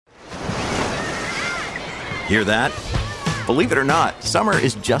Hear that? Believe it or not, summer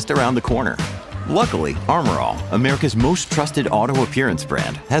is just around the corner. Luckily, Armor All, America's most trusted auto appearance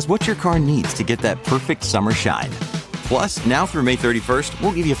brand, has what your car needs to get that perfect summer shine. Plus, now through May 31st,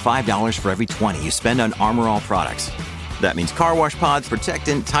 we'll give you $5 for every $20 you spend on Armor All products. That means car wash pods,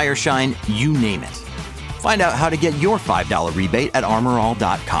 protectant, tire shine, you name it. Find out how to get your $5 rebate at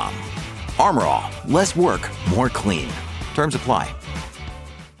armorall.com. Armor All, less work, more clean. Terms apply.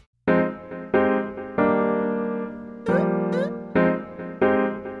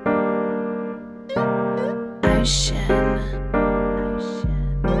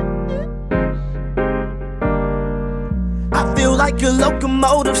 Like a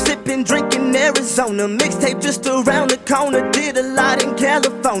locomotive, sipping, drinking Arizona. Mixtape just around the corner. Did a lot in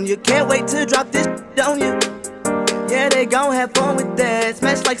California. Can't wait to drop this on you. Yeah, they gon' have fun with that.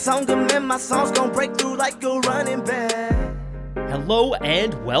 Smash like Songam, and my songs gon' break through like a running back. Hello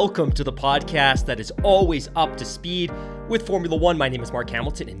and welcome to the podcast that is always up to speed with Formula One. My name is Mark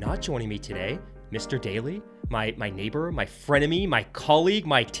Hamilton, and not joining me today, Mr. Daly, my neighbor, my frenemy, my colleague,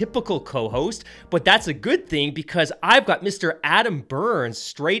 my typical co-host. But that's a good thing because I've got Mr. Adam Burns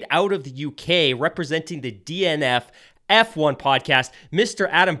straight out of the UK representing the DNF F1 podcast. Mr.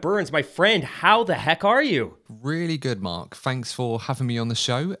 Adam Burns, my friend, how the heck are you? Really good, Mark. Thanks for having me on the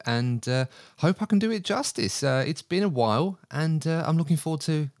show, and hope I can do it justice. It's been a while, and I'm looking forward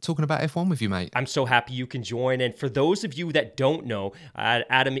to talking about F1 with you, mate. I'm so happy you can join. And for those of you that don't know,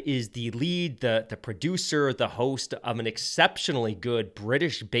 Adam is the lead, the producer, the host of an exceptionally good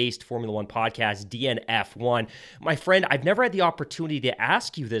British-based Formula One podcast, DNF1. My friend, I've never had the opportunity to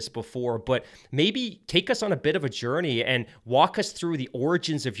ask you this before, but maybe take us on a bit of a journey and walk us through the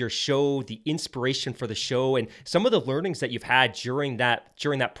origins of your show, the inspiration for the show, and some of the learnings that you've had during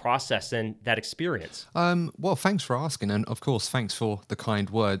that process and that experience. Well, thanks for asking, and of course, thanks for the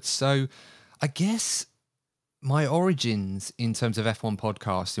kind words. So, I guess my origins in terms of F1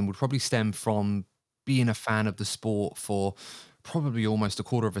 podcasting would probably stem from being a fan of the sport for probably almost a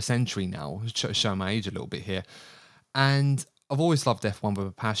quarter of a century now. Show my age a little bit here, and I've always loved F1 with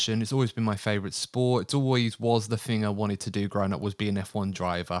a passion. It's always been my favourite sport. It always was the thing I wanted to do growing up, was be an F1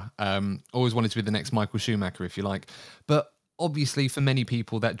 driver. Always wanted to be the next Michael Schumacher, if you like. But obviously, for many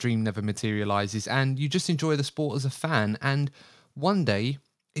people, that dream never materialises, and you just enjoy the sport as a fan. And one day,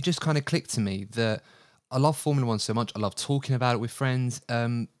 it just kind of clicked to me that I love Formula One so much. I love talking about it with friends.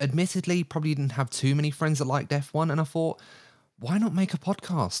 Admittedly, probably didn't have too many friends that liked F1, and I thought, why not make a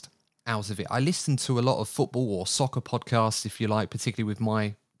podcast out of it? I listened to a lot of football or soccer podcasts, if you like, particularly with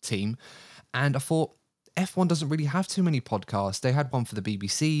my team, and I thought F1 doesn't really have too many podcasts. They had one for the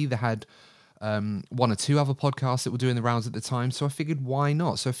BBC, they had one or two other podcasts that were doing the rounds at the time, so I figured, why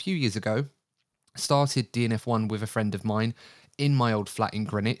not? So a few years ago, I started DNF1 with a friend of mine in my old flat in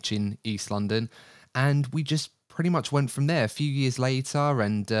Greenwich in East London, and we just pretty much went from there. A few years later,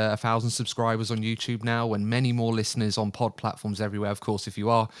 and 1,000 subscribers on YouTube now, and many more listeners on pod platforms everywhere. Of course, if you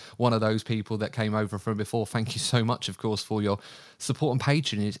are one of those people that came over from before, thank you so much, of course, for your support and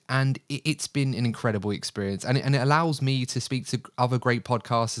patronage. And it's been an incredible experience, and it allows me to speak to other great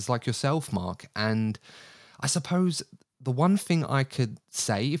podcasters like yourself, Mark. And I suppose the one thing I could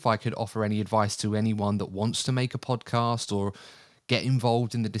say, if I could offer any advice to anyone that wants to make a podcast or get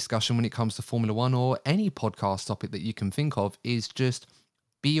involved in the discussion when it comes to Formula One or any podcast topic that you can think of, is just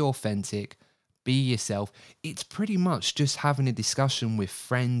be authentic, be yourself. It's pretty much just having a discussion with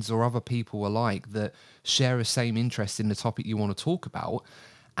friends or other people alike that share the same interest in the topic you want to talk about,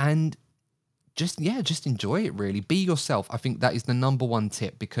 and just enjoy it, really. Be yourself. I think that is the number one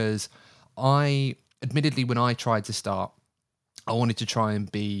tip, because admittedly, when I tried to start, I wanted to try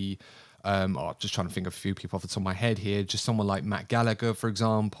and be just trying to think of a few people off the top of my head here. Just someone like Matt Gallagher, for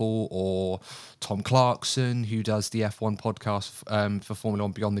example, or Tom Clarkson, who does the F1 podcast for Formula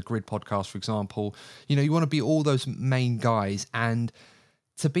One Beyond the Grid podcast, for example. You know, you want to be all those main guys. And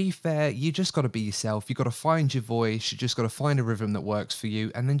to be fair, you just got to be yourself. You got to find your voice. You just got to find a rhythm that works for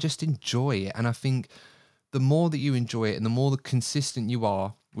you, and then just enjoy it. And I think the more that you enjoy it and the more consistent you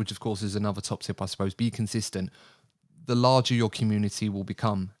are, which of course is another top tip, I suppose, be consistent, the larger your community will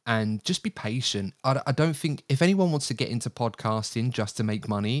become. And just be patient. I don't think, if anyone wants to get into podcasting just to make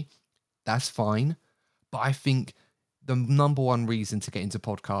money, that's fine. But I think the number one reason to get into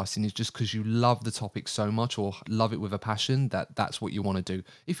podcasting is just because you love the topic so much, or love it with a passion, that's what you want to do.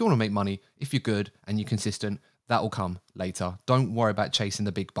 If you want to make money, if you're good and you're consistent, That will come later. Don't worry about chasing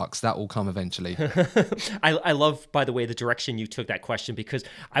the big bucks. That will come eventually. I love, by the way, the direction you took that question, because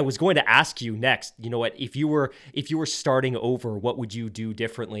I was going to ask you next, you know what, if you were starting over, what would you do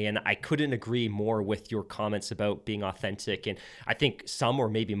differently? And I couldn't agree more with your comments about being authentic. And I think some, or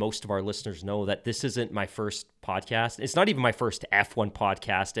maybe most of our listeners know that this isn't my first podcast. It's not even my first F1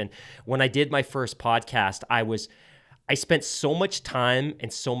 podcast. And when I did my first podcast, I spent so much time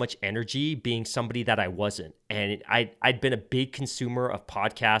and so much energy being somebody that I wasn't. And I'd been a big consumer of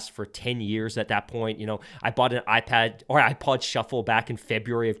podcasts for 10 years at that point. You know, I bought an iPod Shuffle back in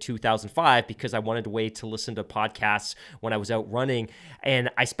February of 2005 because I wanted a way to listen to podcasts when I was out running. And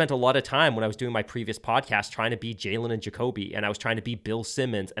I spent a lot of time when I was doing my previous podcast trying to be Jalen and Jacoby, and I was trying to be Bill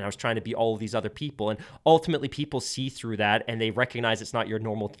Simmons, and I was trying to be all of these other people. And ultimately people see through that and they recognize it's not your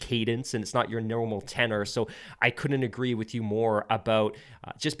normal cadence and it's not your normal tenor. So I couldn't agree with you more about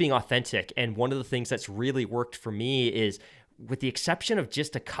just being authentic. And one of the things that's really worked for me is, with the exception of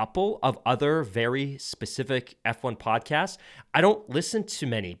just a couple of other very specific F1 podcasts, I don't listen to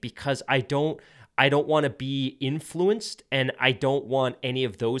many because I don't want to be influenced, and I don't want any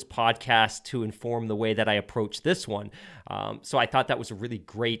of those podcasts to inform the way that I approach this one. So I thought that was a really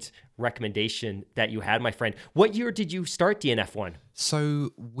great recommendation that you had, my friend. What year did you start DNF1? So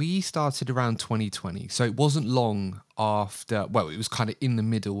we started around 2020. So it wasn't long after, well, it was kind of in the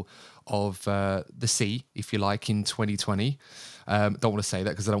middle of the C, if you like, in 2020. Don't want to say that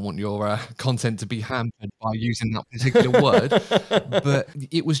because I don't want your content to be hampered by using that particular word. But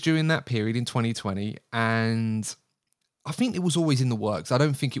it was during that period in 2020, and I think it was always in the works. I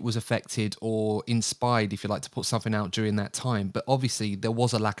don't think it was affected or inspired, if you like, to put something out during that time. But obviously there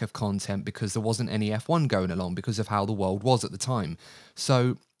was a lack of content because there wasn't any F1 going along because of how the world was at the time.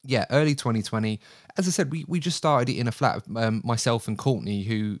 So yeah, early 2020. As I said, we just started it in a flat. Myself and Courtney,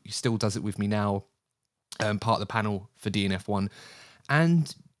 who still does it with me now, part of the panel for DNF1.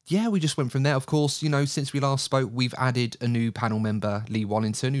 And yeah, we just went from there. Of course, you know, since we last spoke, we've added a new panel member, Lee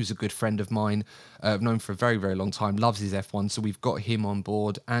Wallington, who's a good friend of mine. I've known for a very, very long time, loves his F1. So we've got him on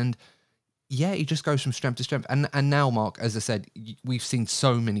board. And yeah, he just goes from strength to strength. And now, Mark, as I said, we've seen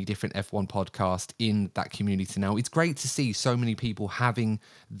so many different F1 podcasts in that community now. It's great to see so many people having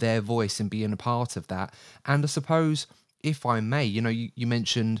their voice and being a part of that. And I suppose, if I may, you know, you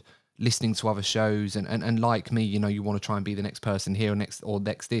mentioned listening to other shows and like me, you know, you want to try and be the next person here or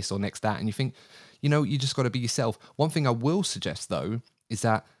next this or next that. And you think, you know, you just got to be yourself. One thing I will suggest, though, is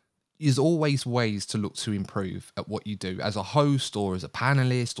that there's always ways to look to improve at what you do as a host or as a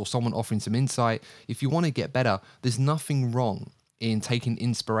panelist or someone offering some insight. If you want to get better, there's nothing wrong in taking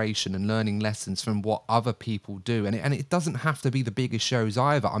inspiration and learning lessons from what other people do. And it doesn't have to be the biggest shows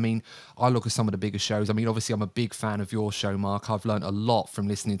either. I mean, I look at some of the biggest shows. I mean, obviously, I'm a big fan of your show, Mark. I've learned a lot from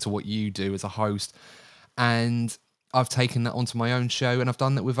listening to what you do as a host. And I've taken that onto my own show, and I've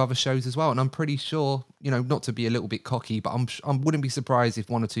done that with other shows as well. And I'm pretty sure, you know, not to be a little bit cocky, but I wouldn't be surprised if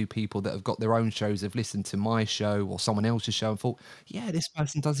one or two people that have got their own shows have listened to my show or someone else's show and thought, yeah, this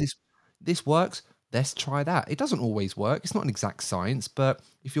person does this works. Let's try that. It doesn't always work. It's not an exact science, but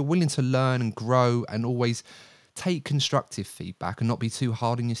if you're willing to learn and grow and always take constructive feedback and not be too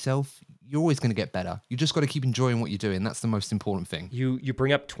hard on yourself, you're always going to get better. You just got to keep enjoying what you're doing. That's the most important thing. You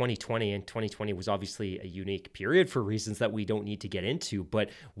bring up 2020, and 2020 was obviously a unique period for reasons that we don't need to get into,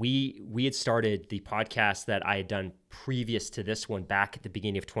 but we had started the podcast that I had done previous to this one back at the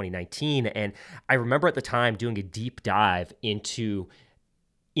beginning of 2019. And I remember at the time doing a deep dive into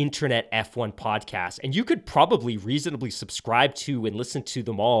internet F1 podcasts, and you could probably reasonably subscribe to and listen to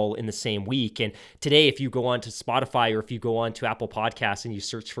them all in the same week. And today, if you go on to Spotify or if you go on to Apple Podcasts and you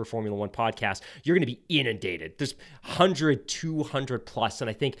search for Formula One podcast, you're going to be inundated. There's 100, 200 plus. And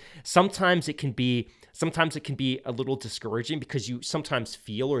I think sometimes it can be a little discouraging because you sometimes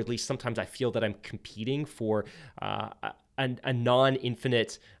feel, or at least sometimes I feel, that I'm competing for a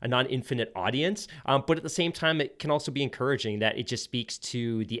non-infinite audience. But at the same time, it can also be encouraging that it just speaks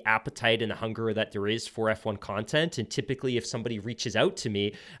to the appetite and the hunger that there is for F1 content. And typically, if somebody reaches out to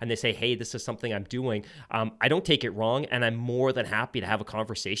me and they say, hey, this is something I'm doing, I don't take it wrong. And I'm more than happy to have a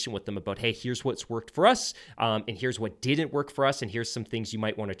conversation with them about, hey, here's what's worked for us. And here's what didn't work for us. And here's some things you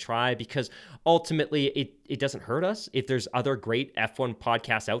might want to try, because ultimately it doesn't hurt us. If there's other great F1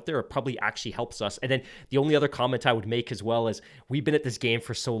 podcasts out there, it probably actually helps us. And then the only other comment I would make as well is, we've been at this game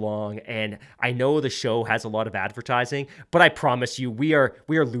for so long, and I know the show has a lot of advertising, but I promise you, we are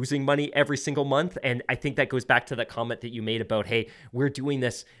losing money every single month. And I think that goes back to that comment that you made about, hey, we're doing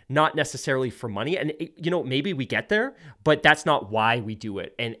this not necessarily for money. And maybe we get there, but that's not why we do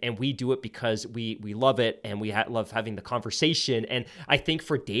it. And we do it because we love it, and we love having the conversation. And I think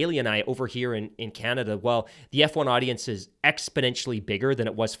for Daly and I over here in Canada, well, while the F1 audience is exponentially bigger than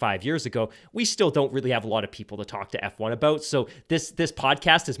it was 5 years ago, we still don't really have a lot of people to talk to F1 about. So this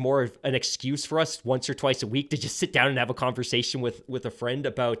podcast is more of an excuse for us once or twice a week to just sit down and have a conversation with a friend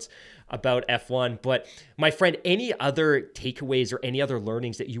about F1. But my friend, any other takeaways or any other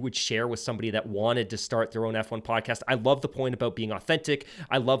learnings that you would share with somebody that wanted to start their own F1 podcast? I love the point about being authentic.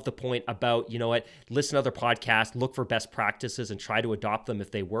 I love the point about, listen to other podcasts, look for best practices and try to adopt them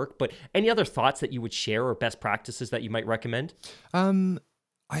if they work. But any other thoughts that you would share or best practices that you might recommend?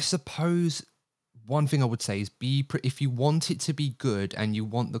 I suppose one thing I would say is if you want it to be good and you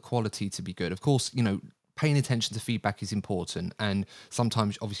want the quality to be good, of course, paying attention to feedback is important. And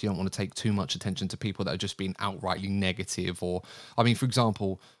sometimes, obviously, you don't want to take too much attention to people that are just being outrightly negative. For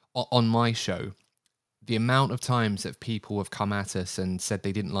example, on my show, the amount of times that people have come at us and said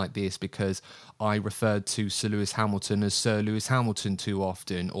they didn't like this because I referred to Sir Lewis Hamilton as Sir Lewis Hamilton too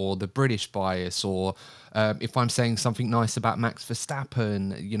often, or the British bias, or if I'm saying something nice about Max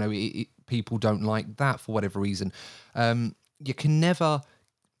Verstappen, people don't like that for whatever reason. You can never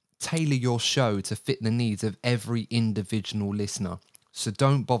tailor your show to fit the needs of every individual listener. So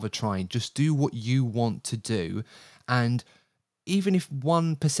don't bother trying. Just do what you want to do. And even if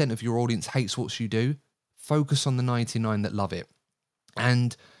 1% of your audience hates what you do, focus on the 99 that love it.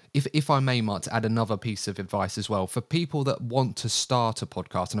 And if I may, Mark, to add another piece of advice as well, for people that want to start a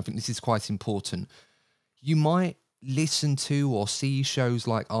podcast, and I think this is quite important, you might listen to or see shows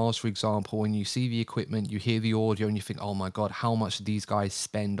like ours, for example, and you see the equipment, you hear the audio, and you think, oh my God, how much do these guys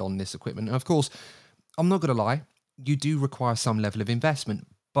spend on this equipment? And of course, I'm not going to lie, you do require some level of investment,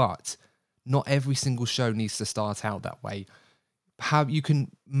 but not every single show needs to start out that way.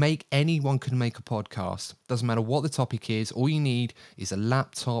 Anyone can make a podcast. Doesn't matter what the topic is. All you need is a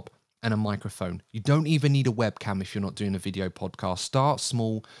laptop and a microphone. You don't even need a webcam if you're not doing a video podcast. Start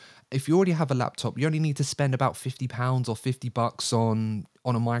small. If you already have a laptop, you only need to spend about £50 or $50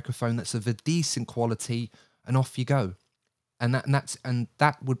 on a microphone that's of a decent quality, and off you go. And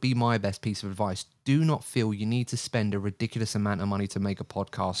that would be my best piece of advice. Do not feel you need to spend a ridiculous amount of money to make a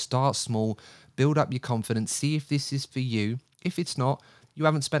podcast. Start small, build up your confidence, see if this is for you. If it's not, you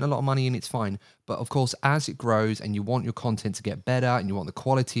haven't spent a lot of money and it's fine. But of course, as it grows and you want your content to get better and you want the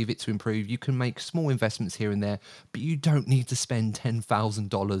quality of it to improve, you can make small investments here and there, but you don't need to spend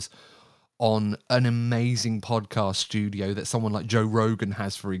 $10,000 on an amazing podcast studio that someone like Joe Rogan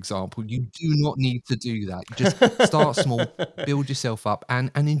has, for example. You do not need to do that. You just start small, build yourself up,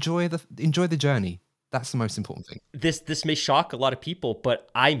 and enjoy the journey. That's the most important thing. This may shock a lot of people, but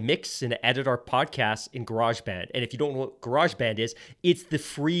I mix and edit our podcasts in GarageBand. And if you don't know what GarageBand is, it's the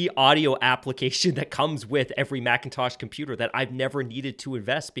free audio application that comes with every Macintosh computer that I've never needed to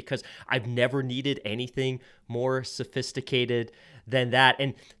invest because I've never needed anything more sophisticated than that.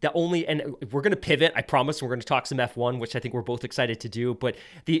 And we're going to pivot, I promise. We're going to talk some F1, which I think we're both excited to do. But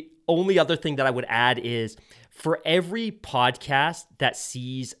the only other thing that I would add is for every podcast that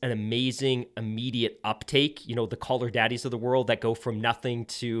sees an amazing immediate uptake, the Caller Daddies of the world that go from nothing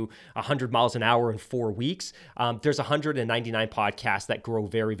to 100 miles an hour in 4 weeks, there's 199 podcasts that grow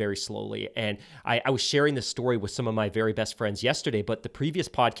very, very slowly. And I was sharing this story with some of my very best friends yesterday, but the previous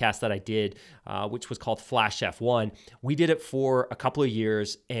podcast that I did, which was called Flash F1, we did it for a couple of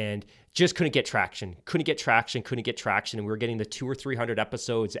years and just couldn't get traction. And we were getting the 200 or 300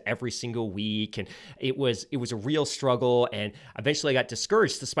 episodes every single week. And it was a real struggle. And eventually I got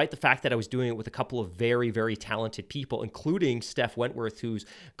discouraged despite the fact that I was doing it with a couple of very, very talented people, including Steph Wentworth, who's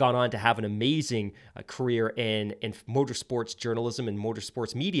gone on to have an amazing career in motorsports journalism and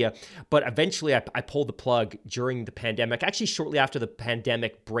motorsports media. But eventually I pulled the plug during the pandemic, actually shortly after the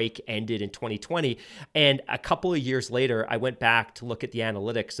pandemic break ended in 2020. And a couple of years later, I went back to look at the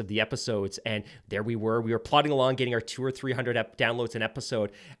analytics of the episodes, and there we were plodding along, getting our 200 or 300 downloads an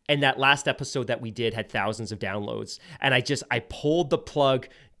episode. And that last episode that we did had thousands of downloads. And I pulled the plug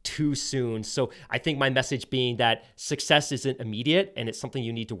too soon. So I think my message being that success isn't immediate and it's something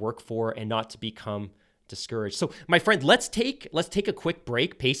you need to work for and not to become discouraged. So my friend, let's take a quick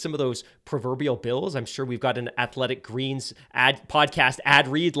break, pay some of those proverbial bills. I'm sure we've got an Athletic Greens podcast ad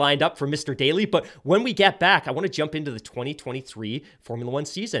read lined up for Mr. Daly. But when we get back, I want to jump into the 2023 Formula One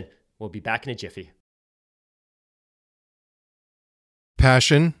season. We'll be back in a jiffy.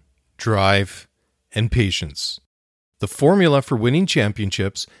 Passion, drive, and patience. The formula for winning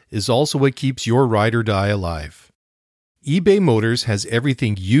championships is also what keeps your ride or die alive. eBay Motors has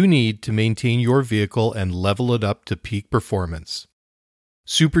everything you need to maintain your vehicle and level it up to peak performance.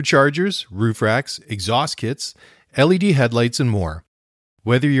 Superchargers, roof racks, exhaust kits, LED headlights, and more.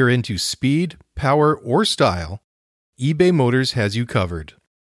 Whether you're into speed, power, or style, eBay Motors has you covered.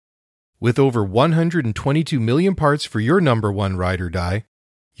 With over 122 million parts for your number one ride or die,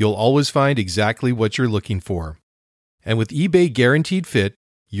 you'll always find exactly what you're looking for. And with eBay Guaranteed Fit,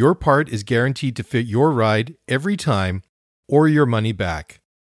 your part is guaranteed to fit your ride every time or your money back.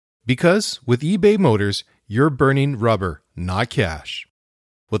 Because with eBay Motors, you're burning rubber, not cash.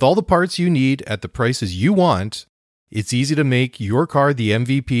 With all the parts you need at the prices you want, it's easy to make your car the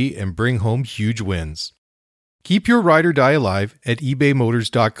MVP and bring home huge wins. Keep your ride or die alive at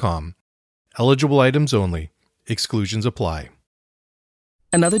ebaymotors.com. Eligible items only. Exclusions apply.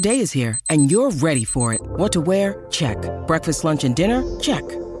 Another day is here, and you're ready for it. What to wear? Check. Breakfast, lunch, and dinner? Check.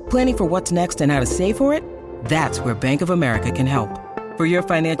 Planning for what's next and how to save for it? That's where Bank of America can help. For your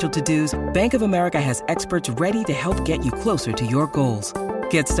financial to-dos, Bank of America has experts ready to help get you closer to your goals.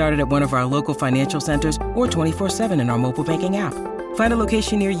 Get started at one of our local financial centers or 24/7 in our mobile banking app. Find a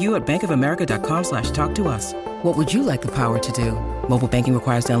location near you at bankofamerica.com/talktous. What would you like the power to do? Mobile banking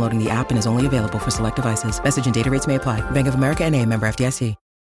requires downloading the app and is only available for select devices. Message and data rates may apply. Bank of America NA, member FDIC.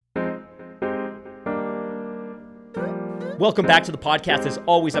 Welcome back to the podcast. As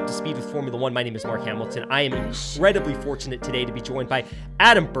always, up to speed with Formula One. My name is Mark Hamilton. I am incredibly fortunate today to be joined by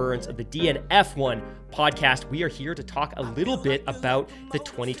Adam Burns of the DNF1 podcast. We are here to talk a little bit about the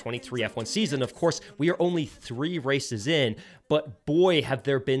 2023 F1 season. Of course, we are only 3 races in, but boy, have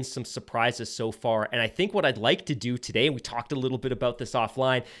there been some surprises so far. And I think what I'd like to do today, and we talked a little bit about this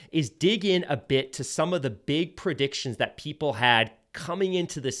offline, is dig in a bit to some of the big predictions that people had coming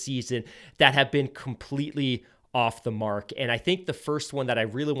into the season that have been completely off the mark. And I think the first one that I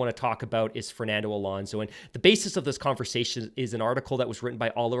really want to talk about is Fernando Alonso. And the basis of this conversation is an article that was written by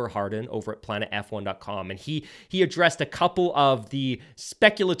Oliver Harden over at planetf1.com. And he addressed a couple of the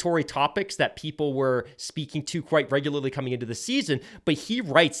speculatory topics that people were speaking to quite regularly coming into the season. But he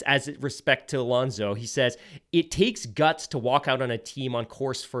writes, as it respect to Alonso, he says, "It takes guts to walk out on a team on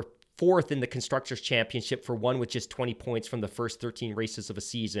course for 4th in the Constructors' Championship for one with just 20 points from the first 13 races of a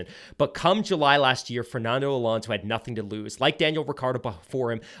season. But come July last year, Fernando Alonso had nothing to lose. Like Daniel Ricciardo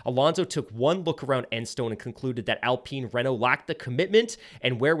before him, Alonso took one look around Enstone and concluded that Alpine Renault lacked the commitment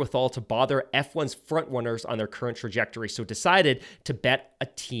and wherewithal to bother F1's frontrunners on their current trajectory, so decided to bet a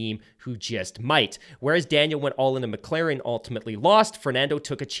team who just might. Whereas Daniel went all in and McLaren ultimately lost, Fernando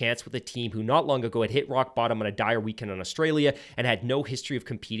took a chance with a team who not long ago had hit rock bottom on a dire weekend in Australia and had no history of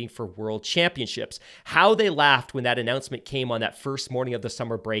competing for world championships. How they laughed when that announcement came on that first morning of the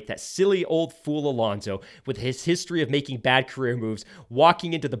summer break, that silly old fool Alonso, with his history of making bad career moves,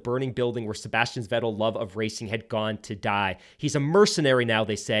 walking into the burning building where Sebastian Vettel's love of racing had gone to die. He's a mercenary now,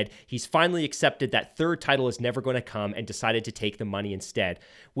 they said. He's finally accepted that third title is never going to come and decided to take the money instead.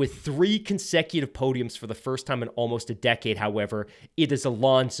 With 3 consecutive podiums for the first time in almost a decade, however, it is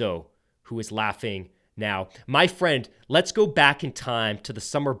Alonso who is laughing now. My friend, let's go back in time to the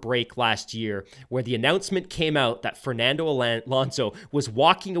summer break last year where the announcement came out that Fernando Alonso was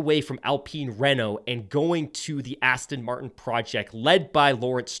walking away from Alpine Renault and going to the Aston Martin project led by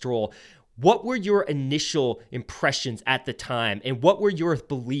Lawrence Stroll. What were your initial impressions at the time, and what were your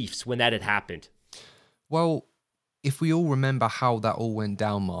beliefs when that had happened? Well, if we all remember how that all went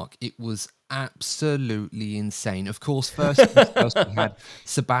down, Mark, it was absolutely insane. Of course, first we had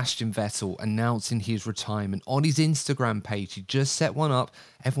Sebastian Vettel announcing his retirement on his Instagram page. He just set one up.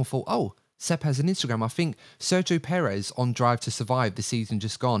 Everyone thought, oh, Seb has an Instagram. I think Sergio Perez on Drive to Survive, the season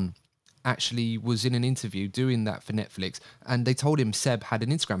just gone, actually was in an interview doing that for Netflix, and they told him Seb had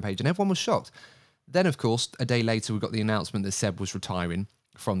an Instagram page, and everyone was shocked. Then, of course, a day later, we got the announcement that Seb was retiring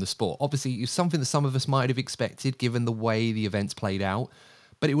from the sport. Obviously, it was something that some of us might have expected given the way the events played out,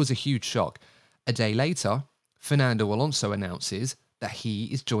 but it was a huge shock. A day later, Fernando Alonso announces that he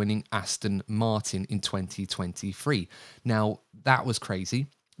is joining Aston Martin in 2023. Now, that was crazy.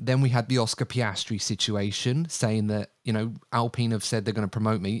 Then we had the Oscar Piastri situation saying that, Alpine have said they're going to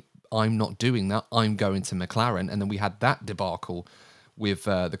promote me. I'm not doing that. I'm going to McLaren. And then we had that debacle with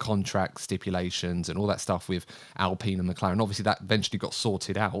the contract stipulations and all that stuff with Alpine and McLaren. Obviously, that eventually got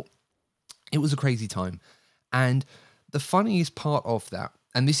sorted out. It was a crazy time. And the funniest part of that,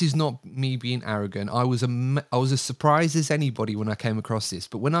 and this is not me being arrogant, I was as surprised as anybody when I came across this,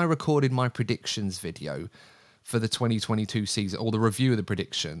 but when I recorded my predictions video for the 2022 season, or the review of the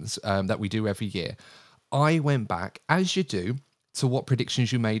predictions that we do every year, I went back, as you do, to what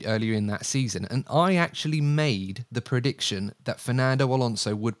predictions you made earlier in that season. And I actually made the prediction that Fernando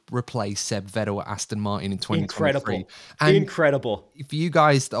Alonso would replace Seb Vettel at Aston Martin in 2023. Incredible. If you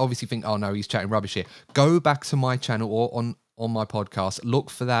guys obviously think, oh no, he's chatting rubbish here, go back to my channel or on my podcast, look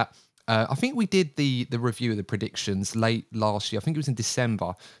for that. I think we did the review of the predictions late last year. I think it was in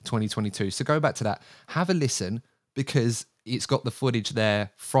December 2022. So go back to that, have a listen, because it's got the footage there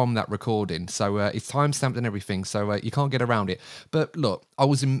from that recording, so it's timestamped and everything, so you can't get around it. But look, I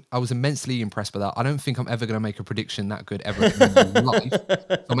was immensely impressed by that. I don't think I'm ever going to make a prediction that good ever in my life.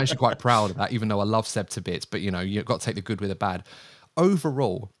 So I'm actually quite proud of that, even though I love Seb to bits. But you've got to take the good with the bad.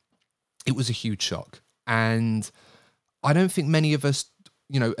 Overall, it was a huge shock, and I don't think many of us,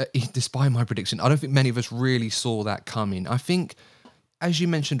 despite my prediction, I don't think many of us really saw that coming. I think, as you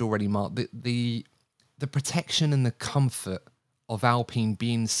mentioned already, Mark, the protection and the comfort of Alpine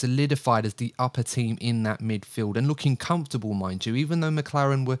being solidified as the upper team in that midfield and looking comfortable, mind you, even though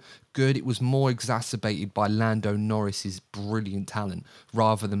McLaren were good, it was more exacerbated by Lando Norris's brilliant talent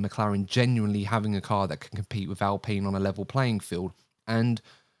rather than McLaren genuinely having a car that can compete with Alpine on a level playing field. And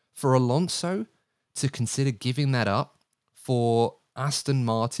for Alonso to consider giving that up for Aston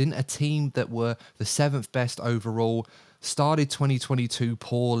Martin, a team that were the 7th best overall, started 2022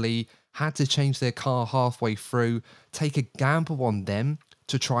 poorly, had to change their car halfway through, take a gamble on them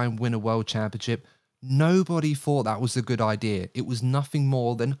to try and win a world championship. Nobody thought that was a good idea. It was nothing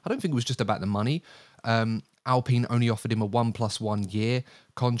more than, I don't think it was just about the money. Alpine only offered him a 1+1 year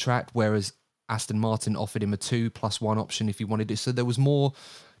contract, whereas Aston Martin offered him a 2+1 option if he wanted it. So there was more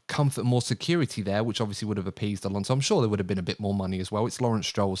comfort, more security there, which obviously would have appeased Alonso. I'm sure there would have been a bit more money as well. It's Lawrence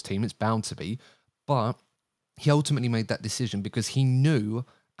Stroll's team. It's bound to be. But he ultimately made that decision because he knew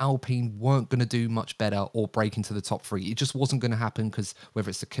Alpine weren't going to do much better or break into the top 3. It just wasn't going to happen because whether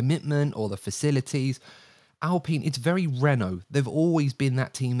it's the commitment or the facilities, Alpine, it's very Renault. They've always been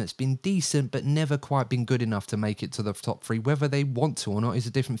that team that's been decent but never quite been good enough to make it to the top 3. Whether they want to or not is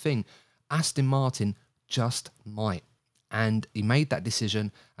a different thing. Aston Martin just might. And he made that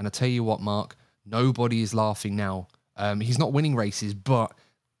decision. And I tell you what, Mark, nobody is laughing now. He's not winning races, but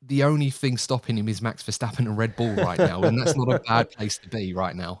the only thing stopping him is Max Verstappen and Red Bull right now, and that's not a bad place to be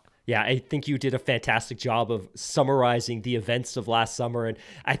right now. Yeah, I think you did a fantastic job of summarizing the events of last summer. And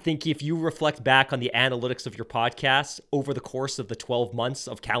I think if you reflect back on the analytics of your podcast over the course of the 12 months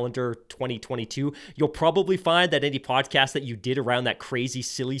of calendar 2022, you'll probably find that any podcast that you did around that crazy,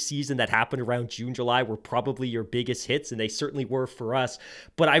 silly season that happened around June, July were probably your biggest hits, and they certainly were for us.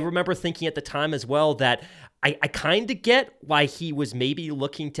 But I remember thinking at the time as well that I kind of get why he was maybe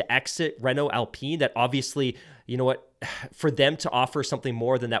looking to exit Renault Alpine, that obviously, you know what, for them to offer something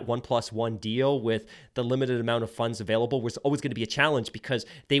more than that 1+1 deal with the limited amount of funds available was always going to be a challenge, because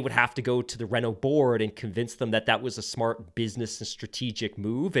they would have to go to the Renault board and convince them that that was a smart business and strategic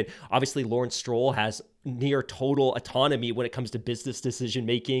move. And obviously Lawrence Stroll has near total autonomy when it comes to business decision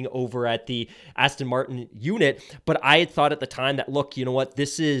making over at the Aston Martin unit. But I had thought at the time that, look, you know what,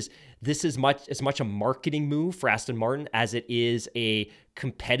 this is as much a marketing move for Aston Martin as it is a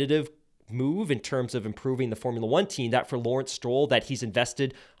competitive move in terms of improving the Formula One team, that for Lawrence Stroll, that he's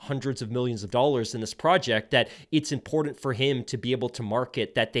invested hundreds of millions of dollars in this project, that it's important for him to be able to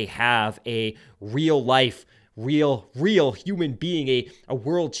market that they have a real life, real human being, a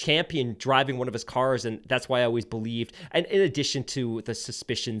world champion driving one of his cars. And that's why I always believed, and in addition to the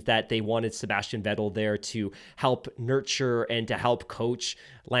suspicions that they wanted Sebastian Vettel there to help nurture and to help coach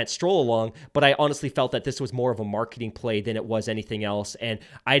Lance Stroll along, but I honestly felt that this was more of a marketing play than it was anything else. And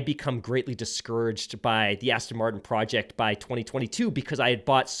I'd become greatly discouraged by the Aston Martin project by 2022 because I had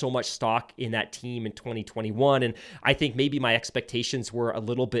bought so much stock in that team in 2021. And I think maybe my expectations were a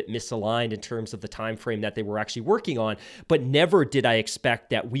little bit misaligned in terms of the time frame that they were actually working on. But never did I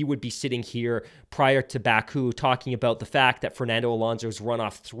expect that we would be sitting here prior to Baku talking about the fact that Fernando Alonso's run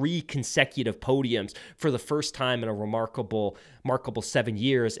off 3 consecutive podiums for the first time in a remarkable 7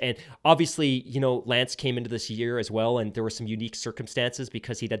 years. And obviously, you know, Lance came into this year as well, and there were some unique circumstances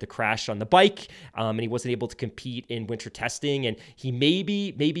because he'd had to crash on the bike, and he wasn't able to compete in winter testing, and he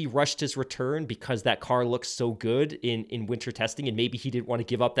maybe rushed his return because that car looks so good in winter testing, and maybe he didn't want to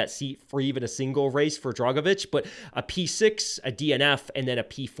give up that seat for even a single race for Dragovic. But a P6, a DNF, and then a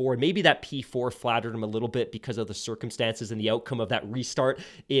P4, and maybe that P4 flattered him a little bit because of the circumstances and the outcome of that restart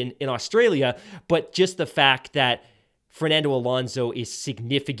in Australia. But just the fact that Fernando Alonso is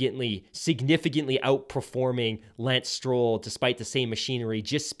significantly outperforming Lance Stroll despite the same machinery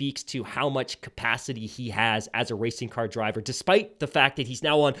just speaks to how much capacity he has as a racing car driver, despite the fact that he's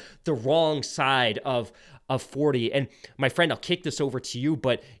now on the wrong side of 40. And my friend, I'll kick this over to you,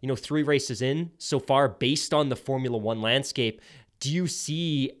 but 3 races in so far, based on the Formula One landscape, do you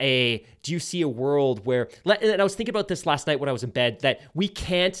see a world where, and I was thinking about this last night when I was in bed, that we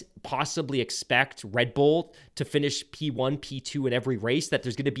can't possibly expect Red Bull to finish P1, P2 in every race, that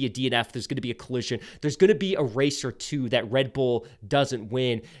there's going to be a DNF, there's going to be a collision, there's going to be a race or two that Red Bull doesn't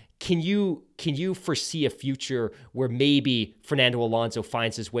win. Can you foresee a future where maybe Fernando Alonso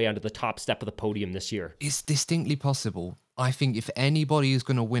finds his way onto the top step of the podium this year? It's distinctly possible. I think if anybody is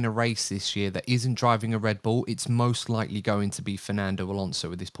going to win a race this year that isn't driving a Red Bull, it's most likely going to be Fernando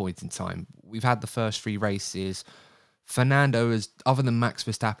Alonso at this point in time. We've had the first 3 races. Fernando, is, other than Max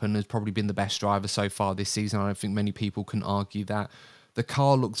Verstappen, has probably been the best driver so far this season. I don't think many people can argue that. The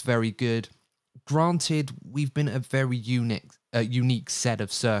car looks very good. Granted, we've been at a very unique set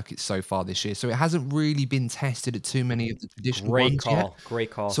of circuits so far this year, so it hasn't really been tested at too many of the traditional ones yet.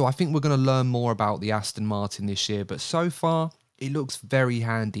 Great call. So I think we're going to learn more about the Aston Martin this year, but so far, it looks very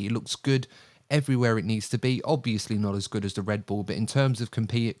handy. It looks good everywhere it needs to be. Obviously not as good as the Red Bull, but in terms of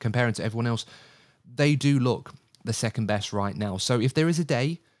comparing to everyone else, they do look the second best right now. So if there is a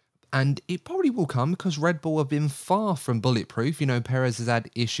day, and it probably will come because Red Bull have been far from bulletproof. You know, Perez has had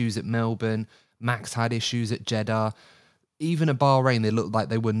issues at Melbourne. Max had issues at Jeddah. Even at Bahrain, they looked like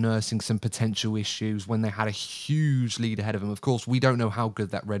they were nursing some potential issues when they had a huge lead ahead of them. Of course, we don't know how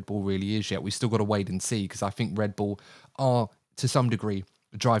good that Red Bull really is yet. We still got to wait and see because I think Red Bull are, to some degree,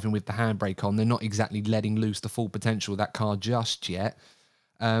 driving with the handbrake on. They're not exactly letting loose the full potential of that car just yet.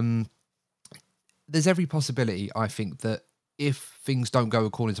 There's every possibility, I think, that if things don't go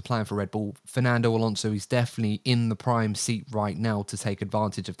according to plan for Red Bull, Fernando Alonso is definitely in the prime seat right now to take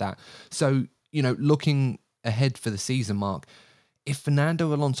advantage of that. So, you know, looking ahead for the season, Mark, if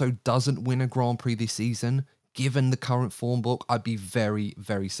Fernando Alonso doesn't win a Grand Prix this season, given the current form book, I'd be very,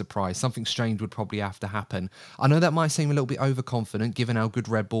 very surprised. Something strange would probably have to happen. I know that might seem a little bit overconfident given how good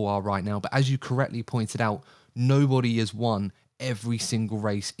Red Bull are right now, but as you correctly pointed out, nobody has won every single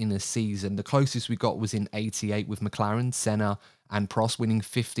race in a season. The closest we got was in 88 with McLaren, Senna and Prost winning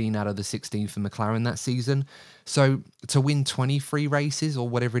 15 out of the 16 for McLaren that season. So to win 23 races or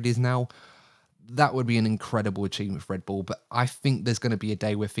whatever it is now, that would be an incredible achievement for Red Bull. But I think there's going to be a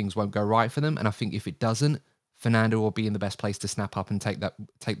day where things won't go right for them. And I think if it doesn't, Fernando will be in the best place to snap up and take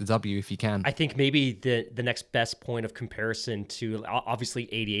the W if he can. I think maybe the next best point of comparison to,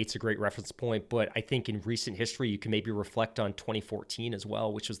 obviously 88 is a great reference point, but I think in recent history, you can maybe reflect on 2014 as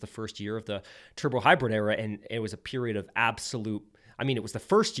well, which was the first year of the turbo hybrid era. And it was a period of it was the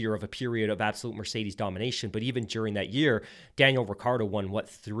first year of a period of absolute Mercedes domination, but even during that year, Daniel Ricciardo won,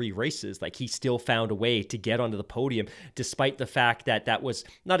 3 races? Like, he still found a way to get onto the podium, despite the fact that that was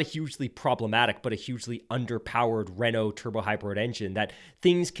not a hugely problematic, but a hugely underpowered Renault turbo hybrid engine, that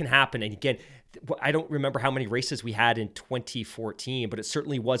things can happen. And again, I don't remember how many races we had in 2014, but it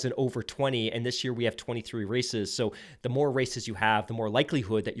certainly wasn't over 20. And this year we have 23 races. So the more races you have, the more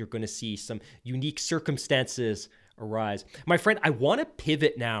likelihood that you're going to see some unique circumstances arise. My friend, I want to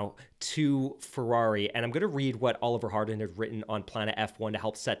pivot now to Ferrari, and I'm going to read what Oliver Harden had written on Planet F1 to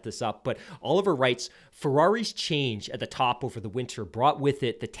help set this up. But Oliver writes, Ferrari's change at the top over the winter brought with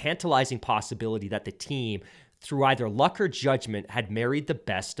it the tantalizing possibility that the team, through either luck or judgment, had married the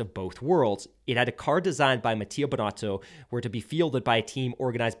best of both worlds. It had a car designed by Mattia Binotto, were to be fielded by a team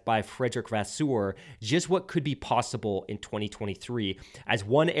organized by Frederic Vasseur, just what could be possible in 2023. As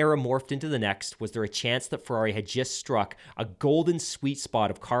one era morphed into the next, was there a chance that Ferrari had just struck a golden sweet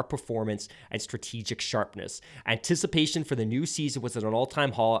spot of car performance and strategic sharpness? Anticipation for the new season was at an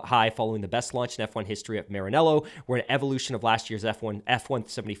all-time high following the best launch in F1 history of Maranello, where an evolution of last year's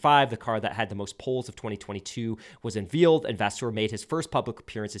F175, the car that had the most poles of 2022, was unveiled, and Vasseur made his first public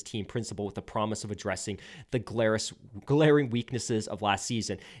appearance as team principal with the promise of addressing the glaring weaknesses of last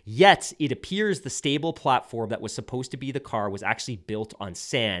season. Yet, it appears the stable platform that was supposed to be the car was actually built on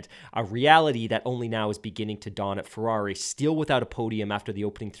sand, a reality that only now is beginning to dawn at Ferrari, still without a podium after the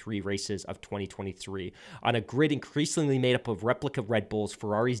opening 3 races of 2023. On a grid increasingly made up of replica Red Bulls,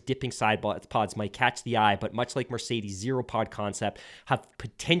 Ferrari's dipping side pods might catch the eye, but much like Mercedes' zero-pod concept, have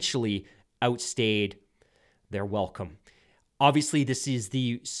potentially outstayed their welcome. Obviously, this is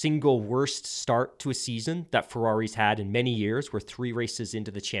the single worst start to a season that Ferrari's had in many years. We're 3 races into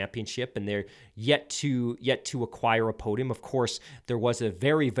the championship, and they're yet to acquire a podium. Of course, there was a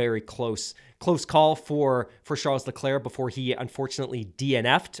very, very close call for Charles Leclerc before he unfortunately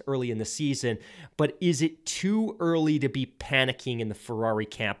DNF'd early in the season. But is it too early to be panicking in the Ferrari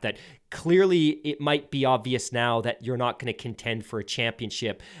camp that clearly it might be obvious now that you're not going to contend for a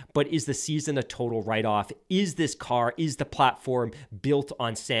championship, but is the season a total write-off? Is this car, is the platform built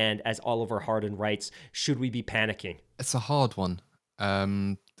on sand, as Oliver Harden writes? Should we be panicking? It's a hard one.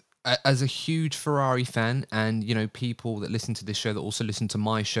 As a huge Ferrari fan, and you know, people that listen to this show that also listen to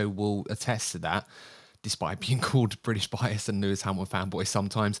my show will attest to that, despite being called British bias and Lewis Hamilton fanboy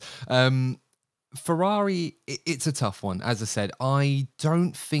sometimes. Ferrari, it's a tough one. As I said, I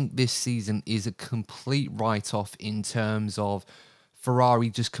don't think this season is a complete write-off in terms of Ferrari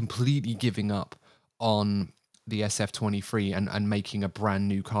just completely giving up on the SF23 and making a brand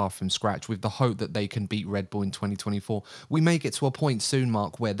new car from scratch with the hope that they can beat Red Bull in 2024. We may get to a point soon,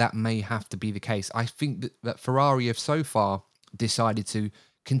 Mark, where that may have to be the case. I think that Ferrari have so far decided to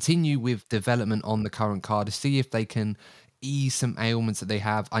continue with development on the current car to see if they can ease some ailments that they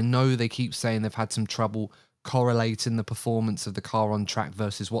have. I know they keep saying they've had some trouble correlating the performance of the car on track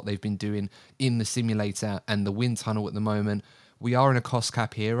versus what they've been doing in the simulator and the wind tunnel at the moment. We are in a cost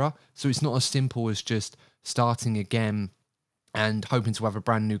cap era, so it's not as simple as just starting again and hoping to have a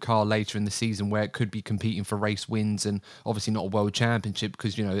brand new car later in the season where it could be competing for race wins and obviously not a world championship,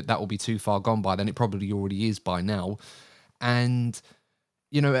 because, you know, that will be too far gone by then. It probably already is by now. And,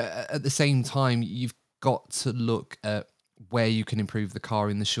 you know, at the same time, you've got to look at where you can improve the car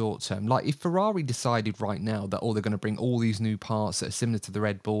in the short term. Like if Ferrari decided right now that, oh, they're going to bring all these new parts that are similar to the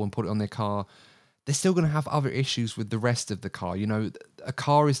Red Bull and put it on their car, they're still going to have other issues with the rest of the car. You know, a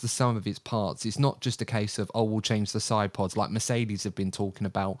car is the sum of its parts. It's not just a case of, oh, we'll change the side pods like Mercedes have been talking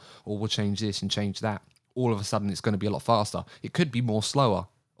about, or we'll change this and change that. All of a sudden, it's going to be a lot faster. It could be more slower,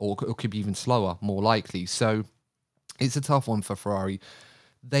 or it could be even slower, more likely. So it's a tough one for Ferrari.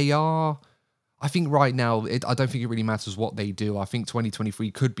 They are... I think right now, I don't think it really matters what they do. I think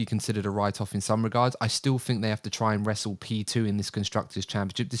 2023 could be considered a write-off in some regards. I still think they have to try and wrestle P2 in this Constructors'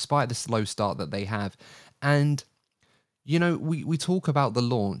 Championship, despite the slow start that they have. And, you know, we talk about the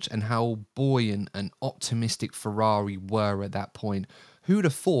launch and how buoyant and optimistic Ferrari were at that point. Who'd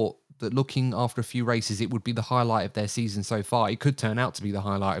have thought that looking after a few races, it would be the highlight of their season so far? It could turn out to be the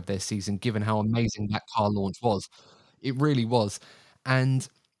highlight of their season, given how amazing that car launch was. It really was. And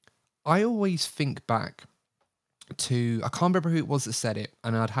I always think back to, I can't remember who it was that said it,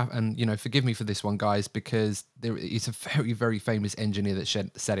 and you know, forgive me for this one, guys, because it's a very, very famous engineer that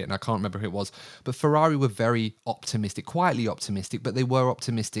said it, and I can't remember who it was, but Ferrari were very optimistic, quietly optimistic, but they were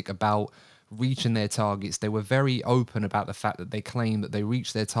optimistic about reaching their targets. They were very open about the fact that they claimed that they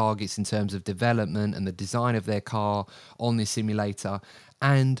reached their targets in terms of development and the design of their car on this simulator,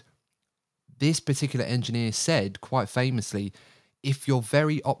 and this particular engineer said, quite famously, if you're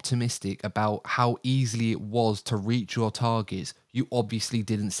very optimistic about how easily it was to reach your targets, you obviously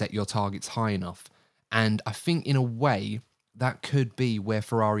didn't set your targets high enough. And I think in a way, that could be where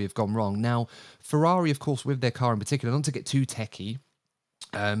Ferrari have gone wrong. Now, Ferrari, of course, with their car in particular, not to get too techie,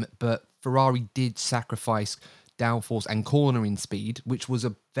 but Ferrari did sacrifice downforce and cornering speed, which was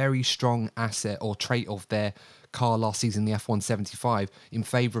a very strong asset or trait of their car last season, the F175, in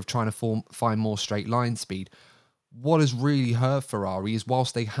favour of trying to find more straight line speed. What has really hurt Ferrari is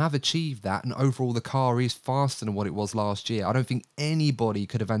whilst they have achieved that and overall the car is faster than what it was last year, I don't think anybody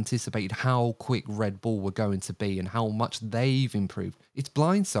could have anticipated how quick Red Bull were going to be and how much they've improved. It's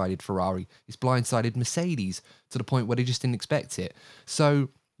blindsided Ferrari. It's blindsided Mercedes to the point where they just didn't expect it. So,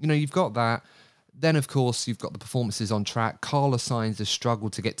 you know, you've got that. Then, of course, you've got the performances on track. Carlos Sainz has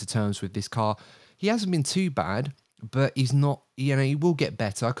struggled to get to terms with this car. He hasn't been too bad, but he's not, you know, he will get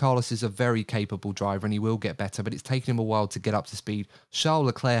better. Carlos is a very capable driver and he will get better, but it's taken him a while to get up to speed. Charles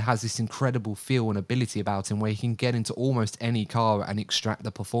Leclerc has this incredible feel and ability about him where he can get into almost any car and extract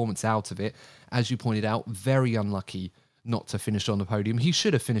the performance out of it. As you pointed out, very unlucky not to finish on the podium. He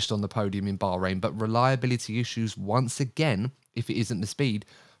should have finished on the podium in Bahrain, but reliability issues once again, if it isn't the speed,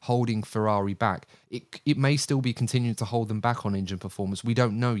 holding Ferrari back. It may still be continuing to hold them back on engine performance. We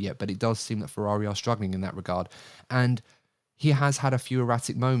don't know yet, but it does seem that Ferrari are struggling in that regard. And he has had a few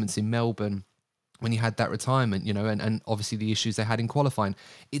erratic moments in Melbourne when he had that retirement, you know, and obviously the issues they had in qualifying.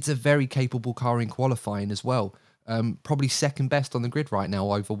 It's a very capable car in qualifying as well. Probably second best on the grid right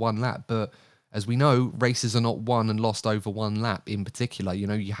now over one lap, but as we know, races are not won and lost over one lap in particular. You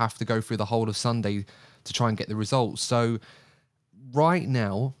know, you have to go through the whole of Sunday to try and get the results. So right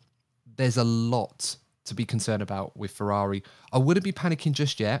now, there's a lot to be concerned about with Ferrari. I wouldn't be panicking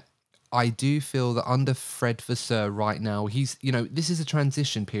just yet. I do feel that under Fred Vasseur right now, he's, you know, this is a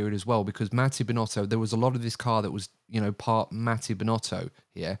transition period as well because Mattia Binotto, there was a lot of this car that was, you know, part Mattia Binotto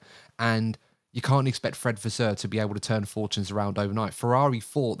here. And you can't expect Fred Vasseur to be able to turn fortunes around overnight. Ferrari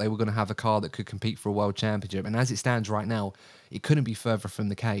thought they were going to have a car that could compete for a world championship. And as it stands right now, it couldn't be further from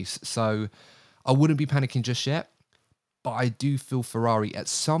the case. So I wouldn't be panicking just yet. But I do feel Ferrari at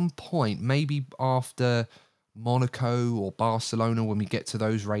some point, maybe after Monaco or Barcelona, when we get to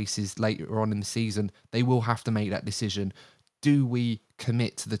those races later on in the season, they will have to make that decision. Do we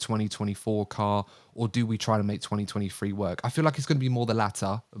commit to the 2024 car, or do we try to make 2023 work? I feel like it's going to be more the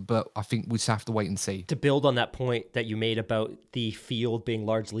latter, but I think we just have to wait and see. To build on that point that you made about the field being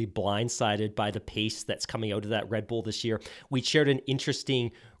largely blindsided by the pace that's coming out of that Red Bull this year, we shared an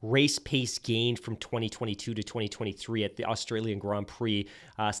interesting race pace gain from 2022 to 2023 at the Australian Grand Prix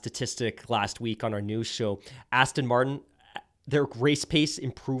statistic last week on our news show. Aston Martin, their race pace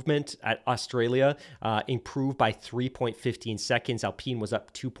improvement at Australia improved by 3.15 seconds. Alpine was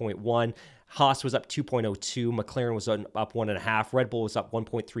up 2.1. Haas was up 2.02. McLaren was up 1.5. Red Bull was up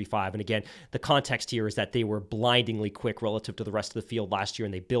 1.35. And again, the context here is that they were blindingly quick relative to the rest of the field last year,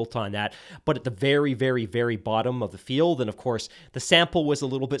 and they built on that. But at the very, very, very bottom of the field, and of course, the sample was a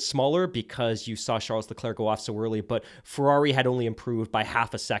little bit smaller because you saw Charles Leclerc go off so early, but Ferrari had only improved by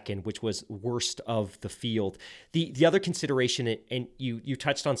half a second, which was worst of the field. The other consideration, and you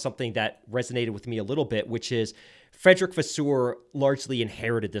touched on something that resonated with me a little bit, which is Frederic Vasseur largely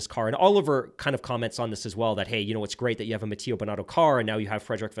inherited this car. And Oliver kind of comments on this as well, that, hey, it's great that you have a Matteo Binotto car and now you have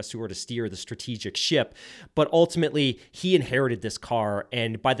Frederic Vasseur to steer the strategic ship. But ultimately, he inherited this car.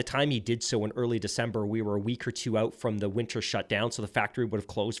 And by the time he did so in early December, we were a week or two out from the winter shutdown. So the factory would have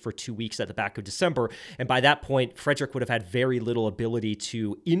closed for 2 weeks at the back of December. And by that point, Frederic would have had very little ability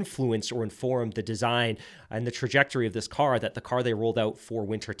to influence or inform the design and the trajectory of this car, that the car they rolled out for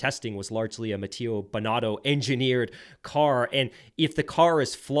winter testing was largely a Matteo Binotto engineered car. And if the car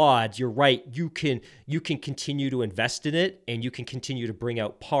is flawed, you're right, you can continue to invest in it and you can continue to bring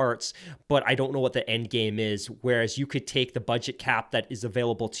out parts, but I don't know what the end game is. Whereas you could take the budget cap that is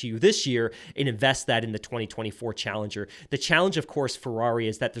available to you this year and invest that in the 2024 Challenger. The challenge, of course, Ferrari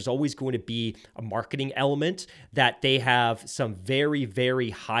is that there's always going to be a marketing element, that they have some very, very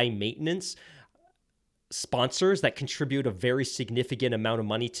high maintenance sponsors that contribute a very significant amount of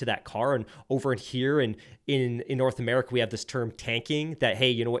money to that car. And over here in North America, we have this term tanking, that, hey,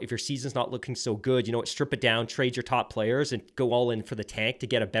 you know what, if your season's not looking so good, strip it down, trade your top players and go all in for the tank to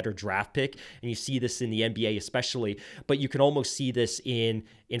get a better draft pick. And you see this in the NBA especially, but you can almost see this in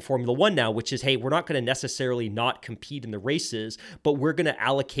Formula One now, which is, hey, we're not going to necessarily not compete in the races, but we're going to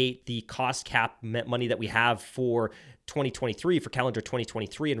allocate the cost cap money that we have for 2023, for calendar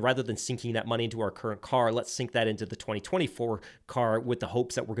 2023, and rather than sinking that money into our current car, let's sink that into the 2024 car with the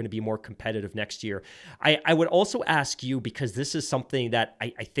hopes that we're going to be more competitive next year. I would also ask you, because this is something that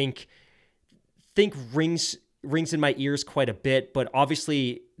I think rings in my ears quite a bit, but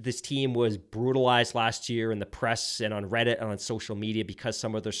obviously this team was brutalized last year in the press and on Reddit and on social media because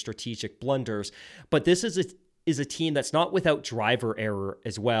some of their strategic blunders. But this is a team that's not without driver error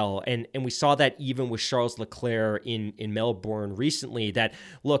as well. And we saw that even with Charles Leclerc in Melbourne recently, that,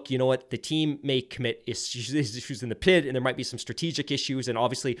 look, you know what, the team may commit issues in the pit, and there might be some strategic issues, and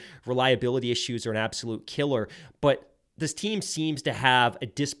obviously reliability issues are an absolute killer. But this team seems to have a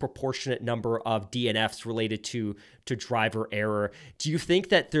disproportionate number of DNFs related to driver error. Do you think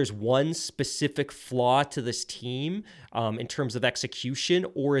that there's one specific flaw to this team in terms of execution,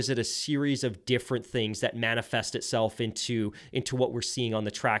 or is it a series of different things that manifest itself into what we're seeing on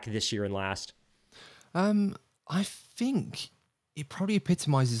the track this year and last? I think it probably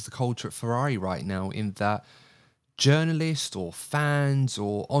epitomizes the culture at Ferrari right now, in that journalists or fans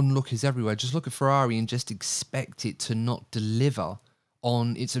or onlookers everywhere just look at Ferrari and just expect it to not deliver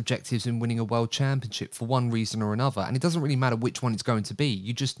on its objectives in winning a world championship for one reason or another. And it doesn't really matter which one it's going to be.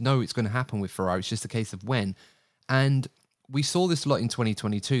 You just know it's going to happen with Ferrari. It's just a case of when. And we saw this a lot in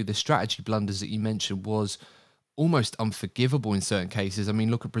 2022. The strategy blunders that you mentioned was almost unforgivable in certain cases. I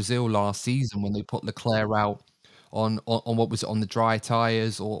mean, look at Brazil last season when they put Leclerc out on what was it, on the dry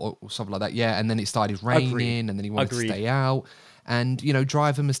tires or something like that. Yeah, and then it started raining, and then he wanted to stay out. And,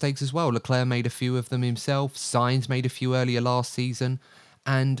 driver mistakes as well. Leclerc made a few of them himself. Sainz made a few earlier last season.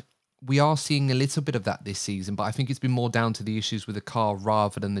 And we are seeing a little bit of that this season, but I think it's been more down to the issues with the car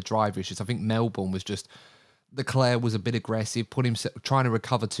rather than the driver issues. I think Melbourne was just, Leclerc was a bit aggressive, trying to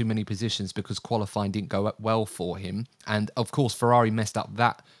recover too many positions because qualifying didn't go well for him. And of course, Ferrari messed up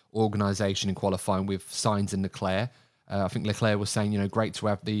that organisation in qualifying with Sainz and Leclerc. I think Leclerc was saying, great to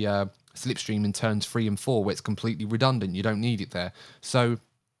have the slipstream in turns 3 and 4 where it's completely redundant. You don't need it there. So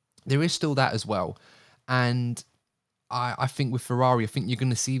there is still that as well. And I think with Ferrari, I think you're going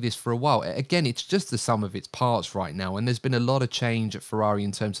to see this for a while. Again, it's just the sum of its parts right now. And there's been a lot of change at Ferrari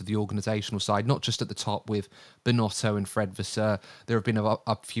in terms of the organisational side, not just at the top with Binotto and Fred Vasseur. There have been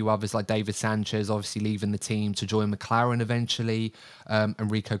a few others like David Sanchez, obviously leaving the team to join McLaren eventually.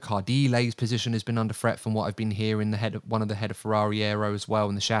 Enrico Cardile's position has been under threat from what I've been hearing, one of the head of Ferrari Aero as well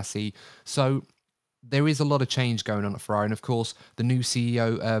in the chassis. So there is a lot of change going on at Ferrari. And of course, the new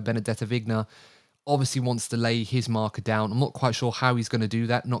CEO, Benedetta Vigna, obviously wants to lay his marker down. I'm not quite sure how he's going to do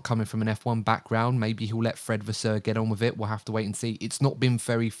that, not coming from an F1 background. Maybe he'll let Fred Vasseur get on with it. We'll have to wait and see. It's not been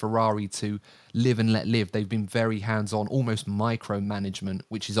very Ferrari to live and let live. They've been very hands-on, almost micromanagement,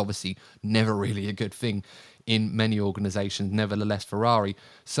 which is obviously never really a good thing in many organizations, nevertheless Ferrari.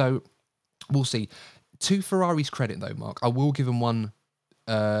 So we'll see. To Ferrari's credit though, Mark, I will give him one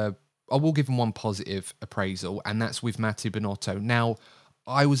positive appraisal, and that's with Mattia Binotto. Now,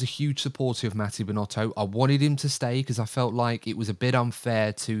 I was a huge supporter of Mattia Binotto. I wanted him to stay because I felt like it was a bit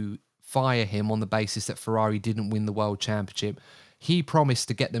unfair to fire him on the basis that Ferrari didn't win the World Championship. He promised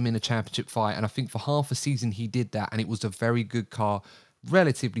to get them in a championship fight, and I think for half a season he did that, and it was a very good car,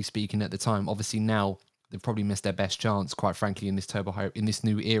 relatively speaking, at the time. Obviously now they've probably missed their best chance, quite frankly, in this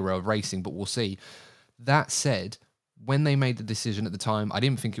new era of racing, but we'll see. That said, when they made the decision at the time, I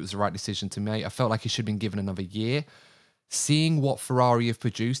didn't think it was the right decision to make. I felt like he should have been given another year. Seeing what Ferrari have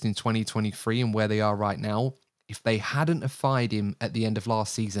produced in 2023 and where they are right now, if they hadn't have fired him at the end of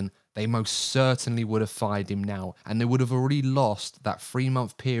last season, they most certainly would have fired him now. And they would have already lost that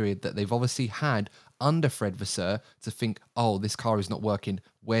 3-month period that they've obviously had under Fred Vasseur to think, oh, this car is not working.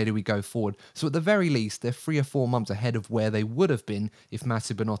 Where do we go forward? So at the very least, they're 3 or 4 months ahead of where they would have been if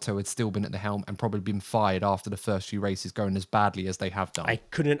Mattia Binotto had still been at the helm and probably been fired after the first few races going as badly as they have done. I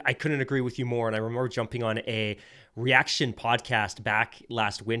couldn't agree with you more. And I remember jumping on a reaction podcast back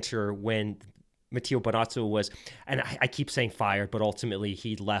last winter when Mattia Binotto was, and I keep saying fired, but ultimately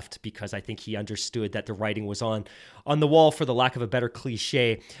he left because I think he understood that the writing was on the wall, for the lack of a better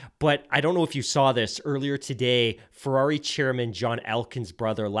cliche. But I don't know if you saw this earlier today. Ferrari chairman John Elkann's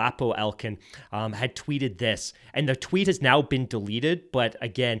brother, Lapo Elkann, had tweeted this, and the tweet has now been deleted. But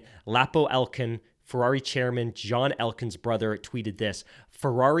again, Lapo Elkann, Ferrari chairman John Elkann's brother, tweeted this: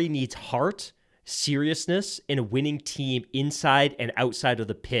 Ferrari needs heart, seriousness, in a winning team inside and outside of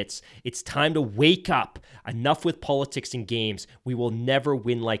the pits. It's time to wake up. Enough with politics and games. We will never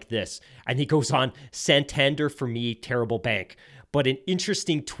win like this. And he goes on, Santander for me, terrible bank. But an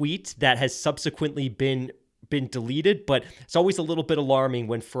interesting tweet that has subsequently been deleted, but it's always a little bit alarming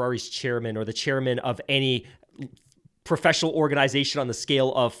when Ferrari's chairman or the chairman of any professional organization on the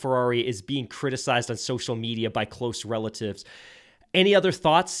scale of Ferrari is being criticized on social media by close relatives. Any other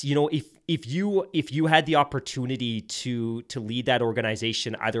thoughts? You know, if you had the opportunity to lead that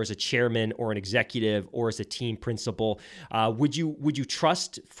organization, either as a chairman or an executive or as a team principal, would you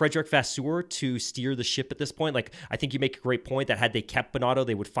trust Frederic Vasseur to steer the ship at this point? Like, I think you make a great point that had they kept Binotto,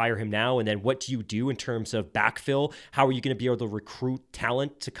 they would fire him now. And then what do you do in terms of backfill? How are you going to be able to recruit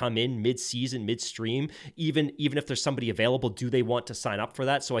talent to come in mid-season, midstream? Even if there's somebody available, do they want to sign up for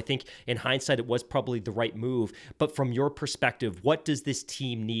that? So I think in hindsight, it was probably the right move. But from your perspective, what does this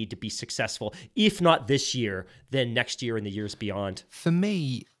team need to be successful? If not this year, then next year and the years beyond. For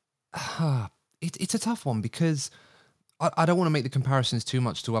me, it's a tough one because I don't want to make the comparisons too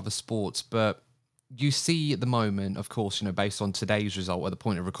much to other sports, but you see at the moment, of course, you know, based on today's result at the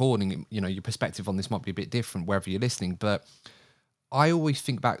point of recording, you know, your perspective on this might be a bit different wherever you're listening, but I always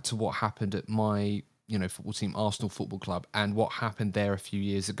think back to what happened at my, you know, football team, Arsenal Football Club, and what happened there a few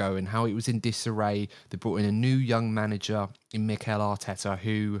years ago and how it was in disarray. They brought in a new young manager in Mikel Arteta,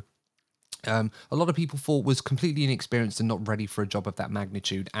 who a lot of people thought was completely inexperienced and not ready for a job of that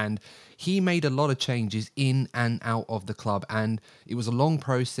magnitude. And he made a lot of changes in and out of the club. And it was a long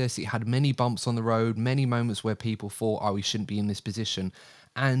process. It had many bumps on the road, many moments where people thought, oh, we shouldn't be in this position.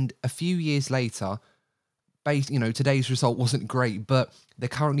 And a few years later, you know, today's result wasn't great, but they're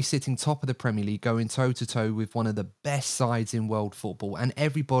currently sitting top of the Premier League, going toe-to-toe with one of the best sides in world football, and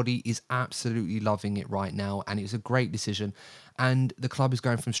everybody is absolutely loving it right now, and it's a great decision, and the club is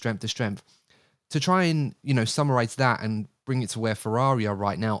going from strength to strength. To try and, you know, summarize that and bring it to where Ferrari are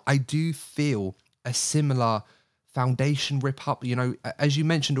right now, I do feel a similar foundation rip up, you know, as you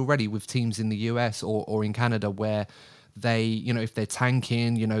mentioned already, with teams in the US or in Canada, where they, you know, if they're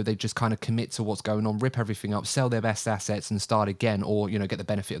tanking, you know, they just kind of commit to what's going on, rip everything up, sell their best assets and start again, or, you know, get the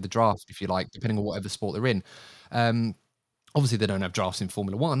benefit of the draft, if you like, depending on whatever sport they're in. Obviously, they don't have drafts in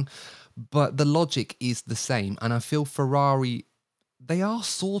Formula One, but the logic is the same. And I feel Ferrari, they are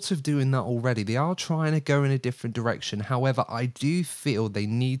sort of doing that already. They are trying to go in a different direction. However, I do feel they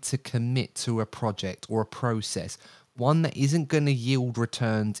need to commit to a project or a process, one that isn't going to yield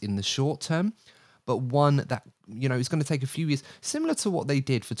returns in the short term, but one that, you know, is going to take a few years, similar to what they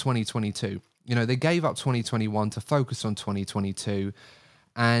did for 2022. You know, they gave up 2021 to focus on 2022,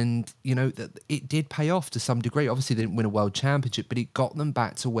 and, you know, it did pay off to some degree. Obviously, they didn't win a world championship, but it got them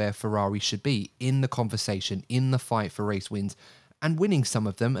back to where Ferrari should be, in the conversation, in the fight for race wins. and winning some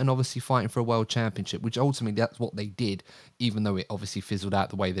of them, and obviously fighting for a world championship, which ultimately that's what they did, even though it obviously fizzled out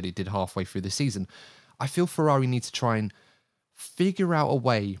the way that it did halfway through the season. I feel Ferrari need to try and figure out a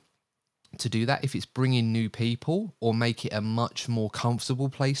way to do that, if it's bringing new people or make it a much more comfortable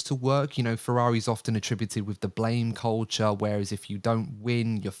place to work. You know, Ferrari's often attributed with the blame culture, whereas if you don't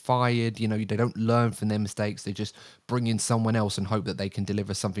win, you're fired. You know, they don't learn from their mistakes. They just bring in someone else and hope that they can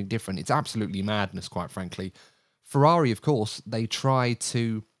deliver something different. It's absolutely madness, quite frankly. Ferrari, of course, they tried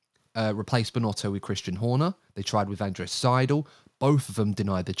to replace Binotto with Christian Horner. They tried with Andreas Seidl. Both of them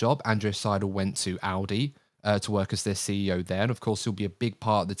denied the job. Andreas Seidl went to Audi to work as their CEO there. And of course, he'll be a big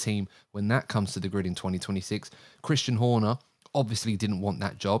part of the team when that comes to the grid in 2026. Christian Horner obviously didn't want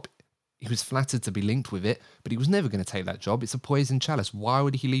that job. He was flattered to be linked with it, but he was never going to take that job. It's a poison chalice. Why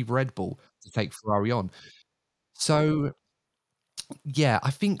would he leave Red Bull to take Ferrari on? So, yeah,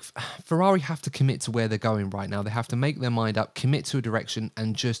 I think Ferrari have to commit to where they're going right now. They have to make their mind up, commit to a direction,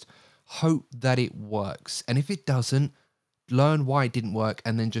 and just hope that it works. And if it doesn't, learn why it didn't work,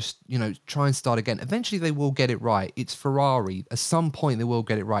 and then just, you know, try and start again. Eventually they will get it right. It's Ferrari. At some point they will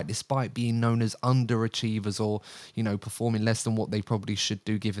get it right, despite being known as underachievers, or, you know, performing less than what they probably should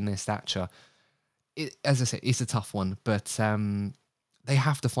do given their stature. As I said, it's a tough one, but they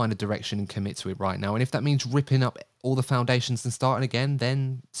have to find a direction and commit to it right now. And if that means ripping up all the foundations and starting again,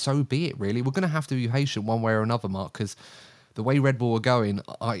 then so be it, really. We're going to have to be patient one way or another, Mark, because the way Red Bull are going,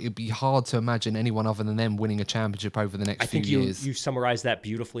 it'd be hard to imagine anyone other than them winning a championship over the next few years. I think you summarized that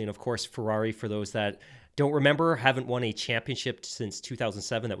beautifully. And of course, Ferrari, for those that don't remember, haven't won a championship since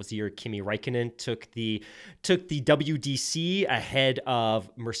 2007. That was the year Kimi Räikkönen took the WDC ahead of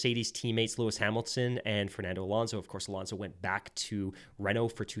Mercedes teammates Lewis Hamilton and Fernando Alonso. Of course, Alonso went back to Renault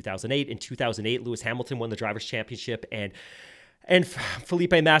for 2008. In 2008, Lewis Hamilton won the Drivers' Championship, and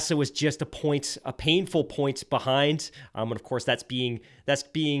Felipe Massa was just a painful point behind. And of course, that's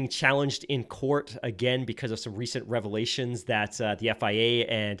being challenged in court again because of some recent revelations that the FIA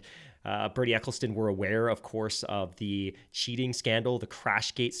and Bernie Ecclestone were aware, of course, of the cheating scandal, the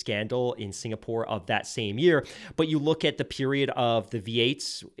Crashgate scandal in Singapore of that same year. But you look at the period of the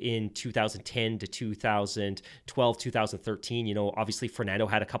V8s in 2010 to 2012, 2013, you know, obviously Fernando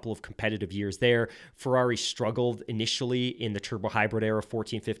had a couple of competitive years there. Ferrari struggled initially in the turbo hybrid era,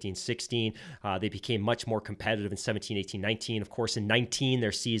 14, 15, 16. They became much more competitive in 17, 18, 19. Of course, in 19,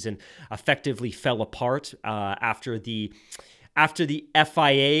 their season effectively fell apart after the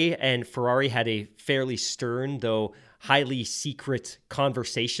FIA and Ferrari had a fairly stern, though highly secret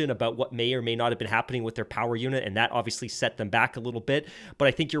conversation about what may or may not have been happening with their power unit, and that obviously set them back a little bit. But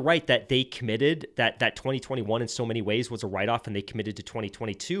I think you're right that they committed, that 2021 in so many ways was a write-off, and they committed to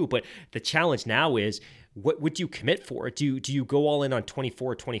 2022. But the challenge now is, what would you commit for? Do you go all in on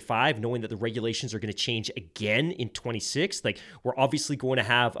 24 or 25, knowing that the regulations are going to change again in 26? Like, we're obviously going to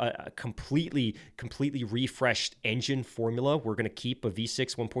have a completely refreshed engine formula. We're going to keep a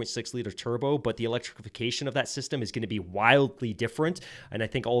V6 1.6 liter turbo, but the electrification of that system is going to be wildly different. And I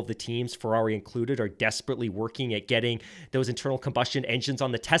think all of the teams, Ferrari included, are desperately working at getting those internal combustion engines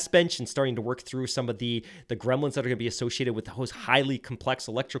on the test bench and starting to work through some of the gremlins that are going to be associated with those highly complex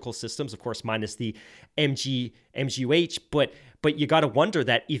electrical systems, of course, minus the MGUH, but you got to wonder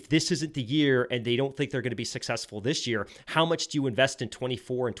that if this isn't the year and they don't think they're going to be successful this year, how much do you invest in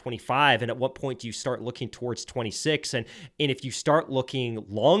 24 and 25? And at what point do you start looking towards 26? And if you start looking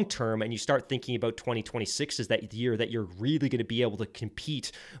long-term and you start thinking about 2026 as that year that you're really going to be able to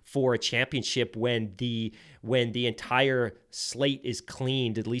compete for a championship when the entire slate is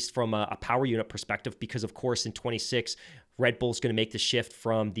cleaned, at least from a power unit perspective, because of course in 26, Red Bull's going to make the shift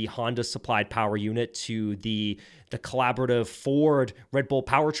from the Honda supplied power unit to the collaborative Ford Red Bull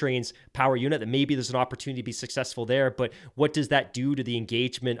powertrains power unit. That maybe there's an opportunity to be successful there, but what does that do to the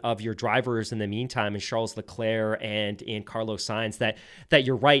engagement of your drivers in the meantime, and Charles Leclerc and Carlos Sainz? That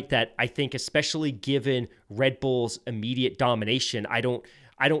you're right, that I think especially given Red Bull's immediate domination, I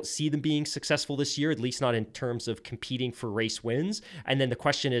don't see them being successful this year, at least not in terms of competing for race wins. And then the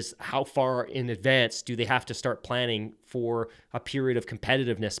question is, how far in advance do they have to start planning for a period of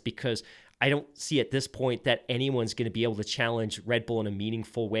competitiveness? Because I don't see at this point that anyone's going to be able to challenge Red Bull in a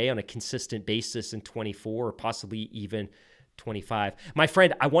meaningful way on a consistent basis in 24 or possibly even 25. My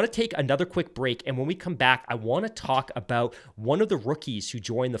friend, I want to take another quick break, and when we come back, I want to talk about one of the rookies who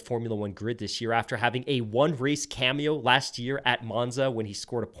joined the Formula One grid this year after having a one-race cameo last year at Monza when he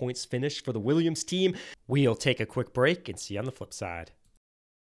scored a points finish for the Williams team. We'll take a quick break and see you on the flip side.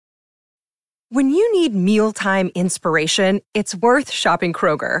 When you need mealtime inspiration, it's worth shopping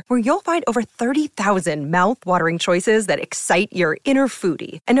Kroger, where you'll find over 30,000 mouth-watering choices that excite your inner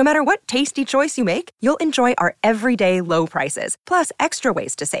foodie. And no matter what tasty choice you make, you'll enjoy our everyday low prices, plus extra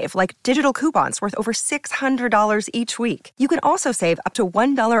ways to save, like digital coupons worth over $600 each week. You can also save up to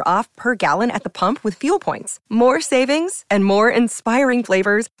 $1 off per gallon at the pump with fuel points. More savings and more inspiring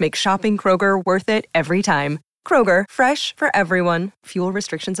flavors make shopping Kroger worth it every time. Kroger, fresh for everyone. Fuel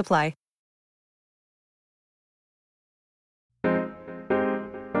restrictions apply.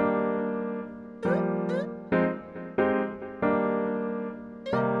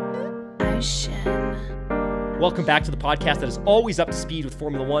 Welcome back to the podcast that is always up to speed with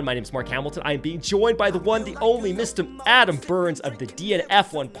Formula One. My name is Mark Hamilton. I am being joined by the one, the only Mr. Adam Burns of the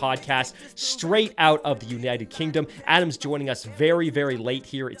DNF1 podcast, straight out of the United Kingdom. Adam's joining us very, very late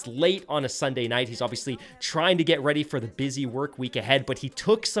here. It's late on a Sunday night. He's obviously trying to get ready for the busy work week ahead, but he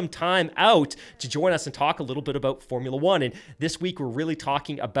took some time out to join us and talk a little bit about Formula One. And this week, we're really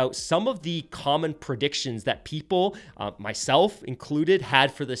talking about some of the common predictions that people, myself included,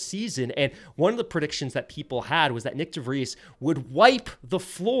 had for the season. And one of the predictions that people had was that Nick DeVries would wipe the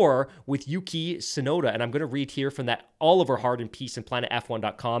floor with Yuki Tsunoda. And I'm going to read here from that Oliver Hardin piece in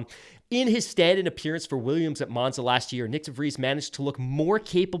planetf1.com. In his stand-in appearance for Williams at Monza last year, Nick DeVries managed to look more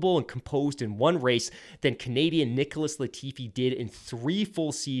capable and composed in one race than Canadian Nicholas Latifi did in 3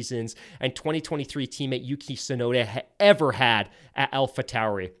 full seasons and 2023 teammate Yuki Tsunoda ever had at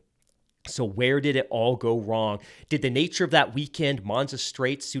AlphaTauri. So where did it all go wrong? Did the nature of that weekend, Monza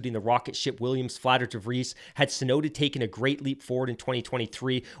straight suiting the rocket ship Williams flatter DeVries? Had Tsunoda taken a great leap forward in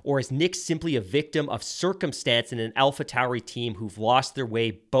 2023? Or is Nick simply a victim of circumstance in an AlphaTauri team who've lost their way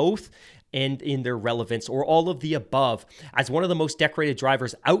both and in their relevance, or all of the above? As one of the most decorated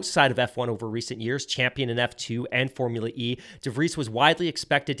drivers outside of F1 over recent years, champion in F2 and Formula E, DeVries was widely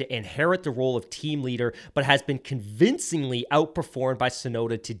expected to inherit the role of team leader, but has been convincingly outperformed by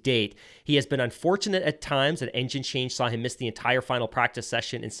Tsunoda to date. He has been unfortunate at times. An engine change saw him miss the entire final practice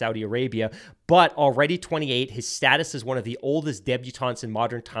session in Saudi Arabia, but already 28, his status as one of the oldest debutants in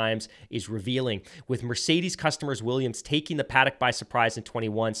modern times is revealing. With Mercedes customers Williams taking the paddock by surprise in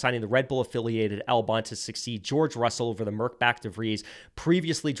 21, signing the Red Bull-affiliated Albon to succeed George Russell over the Merc-backed DeVries,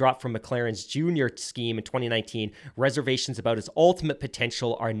 previously dropped from McLaren's junior scheme in 2019, reservations about his ultimate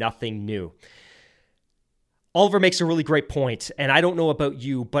potential are nothing new. Oliver makes a really great point, and I don't know about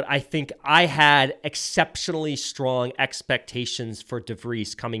you, but I think I had exceptionally strong expectations for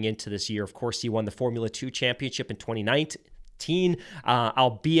DeVries coming into this year. Of course, he won the Formula 2 championship in 2019,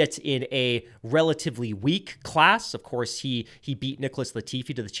 albeit in a relatively weak class. Of course, he beat Nicholas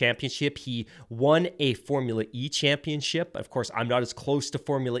Latifi to the championship. He won a Formula E championship. Of course, I'm not as close to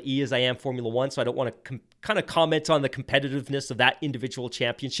Formula E as I am Formula 1, so I don't want to kind of comment on the competitiveness of that individual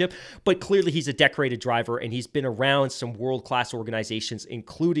championship, but clearly he's a decorated driver and he's been around some world-class organizations,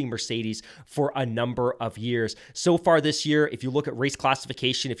 including Mercedes, for a number of years. So far this year, if you look at race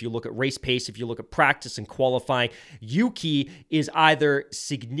classification, if you look at race pace, if you look at practice and qualifying, Yuki is either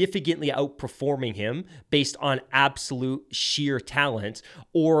significantly outperforming him based on absolute sheer talent,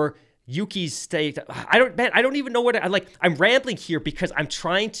 or Yuki's state. I don't even know I'm rambling here because I'm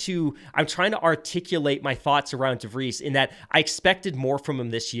trying to articulate my thoughts around DeVries, in that I expected more from him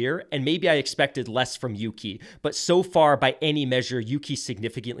this year, and maybe I expected less from Yuki. But so far, by any measure, Yuki's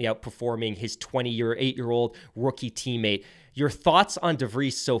significantly outperforming his 8-year-old rookie teammate. Your thoughts on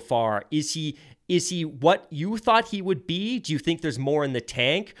DeVries so far? Is he what you thought he would be? Do you think there's more in the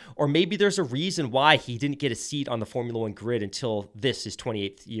tank? Or maybe there's a reason why he didn't get a seat on the Formula One grid until his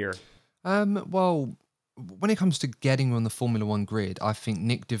 28th year? Well, when it comes to getting on the Formula One grid, I think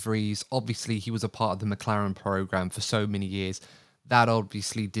Nick DeVries, obviously he was a part of the McLaren program for so many years. That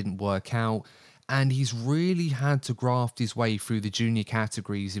obviously didn't work out. And he's really had to graft his way through the junior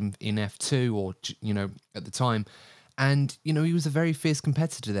categories in F2, or, at the time. And, he was a very fierce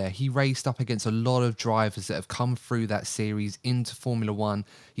competitor there. He raced up against a lot of drivers that have come through that series into Formula One.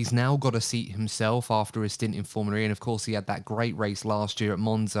 He's now got a seat himself after his stint in Formula E. And of course, he had that great race last year at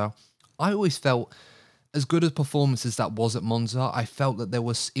Monza. I always felt, as good a performance as that was at Monza, I felt that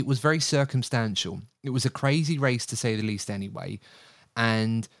it was very circumstantial. It was a crazy race, to say the least, anyway.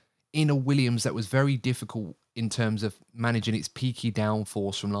 And in a Williams that was very difficult in terms of managing its peaky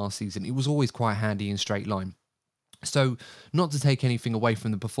downforce from last season, it was always quite handy in straight line. So, not to take anything away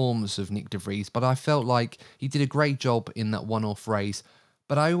from the performance of Nick DeVries, but I felt like he did a great job in that one-off race.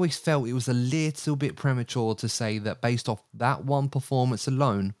 But I always felt it was a little bit premature to say that based off that one performance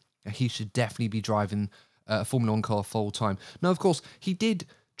alone, he should definitely be driving a Formula One car full time. Now, of course, he did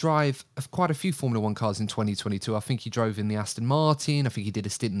drive quite a few Formula One cars in 2022. I think he drove in the Aston Martin. I think he did a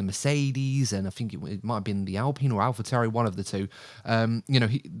stint in the Mercedes, and I think it might have been the Alpine or AlphaTauri, one of the two.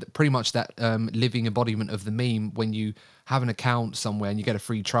 He pretty much that living embodiment of the meme when you have an account somewhere and you get a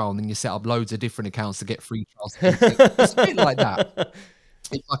free trial, and then you set up loads of different accounts to get free trials. It's a bit like that.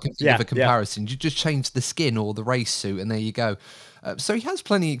 If I can think of a comparison, you just change the skin or the race suit, and there you go. So he has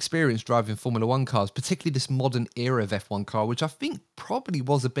plenty of experience driving Formula One cars, particularly this modern era of F1 car, which I think probably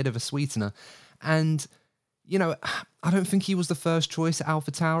was a bit of a sweetener. And, I don't think he was the first choice at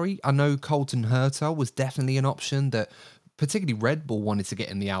AlphaTauri. I know Colton Herta was definitely an option that particularly Red Bull wanted to get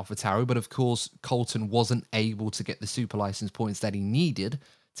in the AlphaTauri, but of course Colton wasn't able to get the super license points that he needed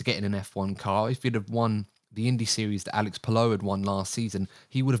to get in an F1 car. If he'd have won the Indy Series that Alex Palou had won last season,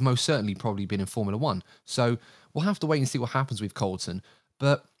 he would have most certainly probably been in Formula One. So we'll have to wait and see what happens with Colton.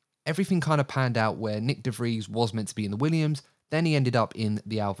 But everything kind of panned out where Nick De Vries was meant to be in the Williams, then he ended up in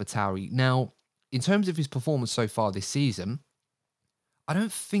the AlphaTauri. Now, in terms of his performance so far this season, I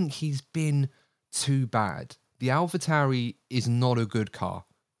don't think he's been too bad. The AlphaTauri is not a good car.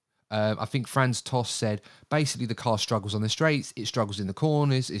 I think Franz Tost said, basically the car struggles on the straights, it struggles in the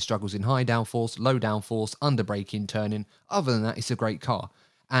corners, it struggles in high downforce, low downforce, under braking, turning. Other than that, it's a great car.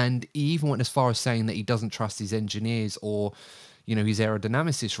 And he even went as far as saying that he doesn't trust his engineers or, his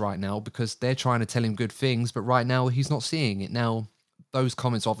aerodynamicists right now because they're trying to tell him good things, but right now he's not seeing it. Now, those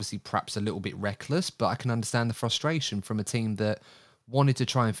comments obviously perhaps a little bit reckless, but I can understand the frustration from a team that wanted to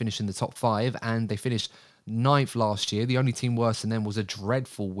try and finish in the top 5, and they finished 9th last year. The only team worse than them was a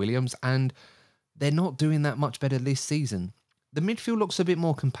dreadful Williams, and they're not doing that much better this season. The midfield looks a bit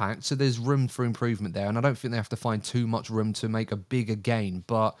more compact, so there's room for improvement there, and I don't think they have to find too much room to make a bigger gain,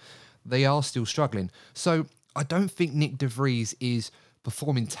 but they are still struggling. So I don't think Nick De Vries is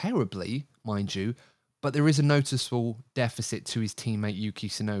performing terribly, mind you, but there is a noticeable deficit to his teammate Yuki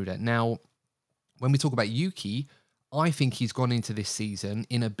Tsunoda. Now, when we talk about Yuki, I think he's gone into this season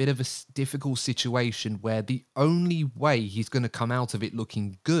in a bit of a difficult situation where the only way he's going to come out of it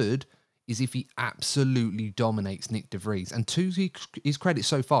looking good is if he absolutely dominates Nick De Vries. And to his credit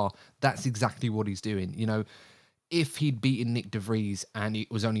so far, that's exactly what he's doing. If he'd beaten Nick De Vries and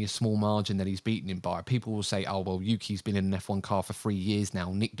it was only a small margin that he's beaten him by, people will say, oh, well, Yuki's been in an F1 car for 3 years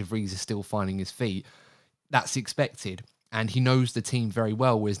now. Nick De Vries is still finding his feet. That's expected. And he knows the team very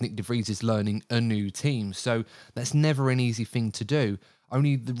well, whereas Nick De Vries is learning a new team. So that's never an easy thing to do.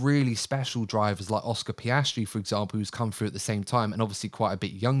 Only the really special drivers like Oscar Piastri, for example, who's come through at the same time and obviously quite a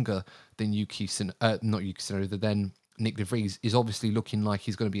bit younger than than Nick De Vries, is obviously looking like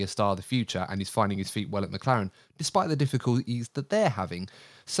he's going to be a star of the future and he's finding his feet well at McLaren, despite the difficulties that they're having.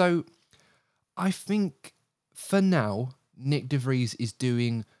 So I think for now, Nick De Vries is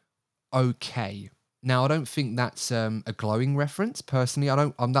doing okay. Now, I don't think that's a glowing reference, personally.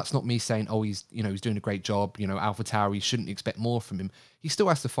 That's not me saying, oh, he's doing a great job. AlphaTauri shouldn't expect more from him. He still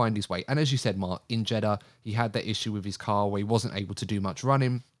has to find his way. And as you said, Mark, in Jeddah, he had that issue with his car where he wasn't able to do much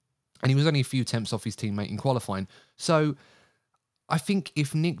running. And he was only a few tenths off his teammate in qualifying. So I think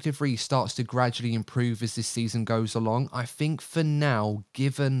if Nick De Vries starts to gradually improve as this season goes along, I think for now,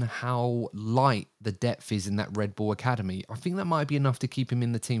 given how light the depth is in that Red Bull Academy, I think that might be enough to keep him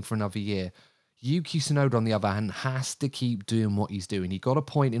in the team for another year. Yuki Tsunoda, on the other hand, has to keep doing what he's doing. He got a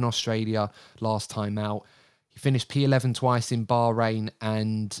point in Australia last time out. He finished P11 twice in Bahrain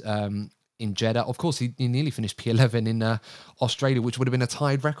and in Jeddah. Of course, he nearly finished P11 in Australia, which would have been a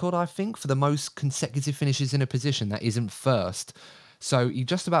tied record, I think, for the most consecutive finishes in a position that isn't first. So he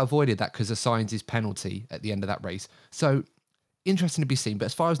just about avoided that because of Sainz's penalty at the end of that race. So interesting to be seen. But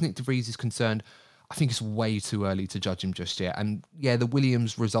as far as Nick De Vries is concerned, I think it's way too early to judge him just yet. And yeah, the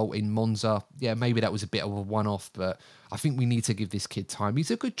Williams result in Monza, yeah, maybe that was a bit of a one-off, but I think we need to give this kid time. He's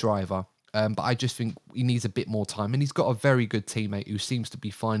a good driver, but I just think he needs a bit more time. And he's got a very good teammate who seems to be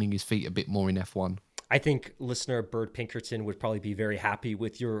finding his feet a bit more in F1. I think listener Bird Pinkerton would probably be very happy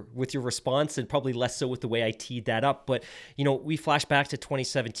with your response, and probably less so with the way I teed that up. But, we flash back to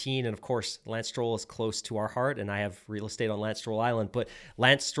 2017, and of course, Lance Stroll is close to our heart, and I have real estate on Lance Stroll Island. But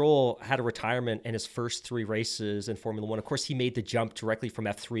Lance Stroll had a retirement in his first 3 races in Formula One. Of course, he made the jump directly from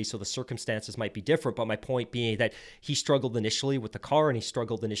F3, so the circumstances might be different. But my point being that he struggled initially with the car, and he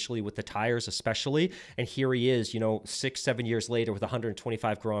struggled initially with the tires especially. And here he is, 6-7 years later with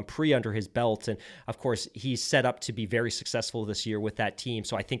 125 Grand Prix under his belt. And of course, he's set up to be very successful this year with that team.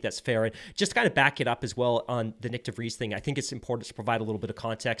 So I think that's fair. And just to kind of back it up as well on the Nick De Vries thing, I think it's important to provide a little bit of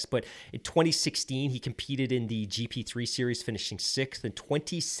context. But in 2016, he competed in the GP3 series, finishing 6th. In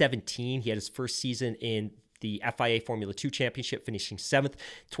 2017, he had his first season in the FIA Formula 2 Championship, finishing 7th.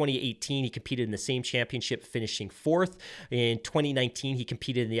 2018, he competed in the same championship, finishing 4th. In 2019, he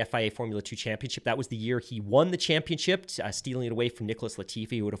competed in the FIA Formula 2 Championship. That was the year he won the championship, stealing it away from Nicholas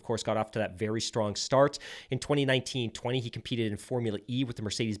Latifi, who had, of course, got off to that very strong start. In 2019-20, he competed in Formula E with the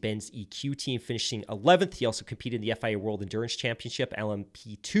Mercedes-Benz EQ team, finishing 11th. He also competed in the FIA World Endurance Championship,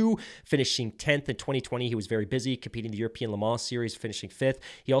 LMP2, finishing 10th. In 2020, he was very busy, competing in the European Le Mans Series, finishing 5th.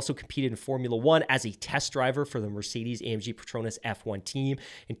 He also competed in Formula 1 as a test driver for the Mercedes-AMG Petronas F1 team.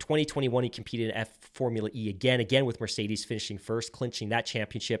 In 2021, he competed in Formula E again with Mercedes, finishing 1st, clinching that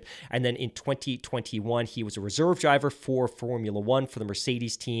championship. And then in 2021, he was a reserve driver for Formula 1 for the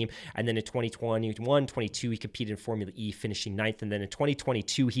Mercedes team. And then in 2021-22, he competed in Formula E, finishing 9th. And then in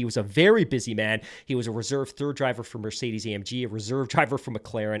 2022, he was a very busy man. He was a reserve third driver for Mercedes-AMG, a reserve driver for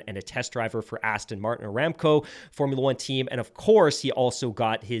McLaren, and a test driver for Aston Martin Aramco Formula 1 team. And of course, he also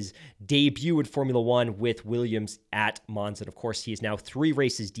got his debut in Formula 1 with Williams at Monza. And of course, he is now 3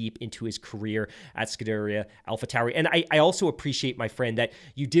 races deep into his career at Scuderia AlphaTauri. And I also appreciate, my friend, that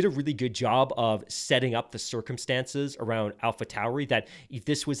you did a really good job of setting up the circumstances around AlphaTauri, that if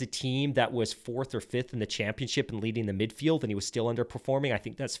this was a team that was 4th or 5th in the championship and leading the midfield and he was still underperforming, I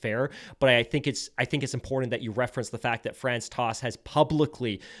think that's fair. But I think it's important that you reference the fact that Franz Tost has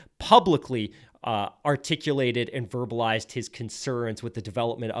publicly articulated and verbalized his concerns with the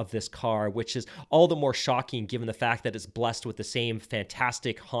development of this car, which is all the more shocking given the fact that it's blessed with the same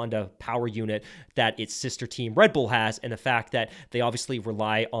fantastic Honda power unit that its sister team Red Bull has, and the fact that they obviously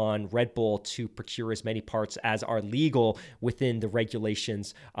rely on Red Bull to procure as many parts as are legal within the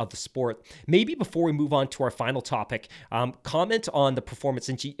regulations of the sport. Maybe before we move on to our final topic, comment on the performance.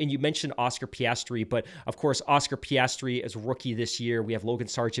 And you mentioned Oscar Piastri, but of course, Oscar Piastri is a rookie this year. We have Logan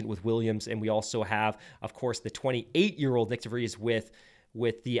Sargent with Williams, and we also have, of course, the 28-year-old Nyck de Vries with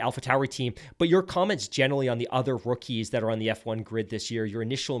the AlphaTauri team. But your comments generally on the other rookies that are on the F1 grid this year, your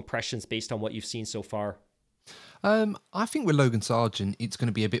initial impressions based on what you've seen so far? I think with Logan Sargent, it's going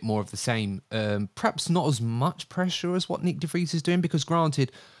to be a bit more of the same. Perhaps not as much pressure as what Nyck de Vries is doing, because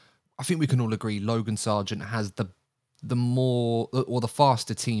granted, I think we can all agree Logan Sargent has the more or the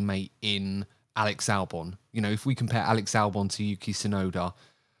faster teammate in Alex Albon. You know, if we compare Alex Albon to Yuki Tsunoda,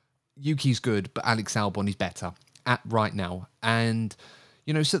 Yuki's good, but Alex Albon is better at right now. And,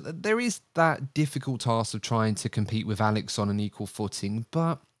 you know, so there is that difficult task of trying to compete with Alex on an equal footing.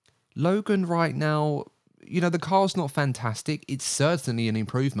 But Logan right now, you know, the car's not fantastic. It's certainly an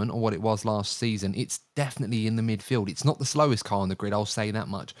improvement on what it was last season. It's definitely in the midfield. It's not the slowest car on the grid, I'll say that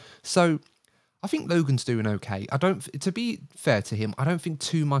much. So I think Logan's doing okay. To be fair to him, I don't think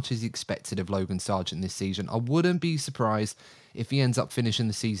too much is expected of Logan Sargent this season. I wouldn't be surprised if he ends up finishing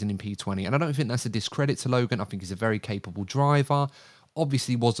the season in P20. And I don't think that's a discredit to Logan. I think he's a very capable driver.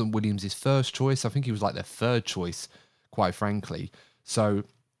 Obviously wasn't Williams' first choice. I think he was like their third choice, quite frankly. So,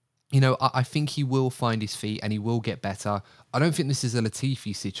 you know, I think he will find his feet and he will get better. I don't think this is a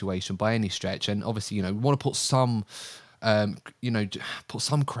Latifi situation by any stretch. And obviously, you know, we want to put some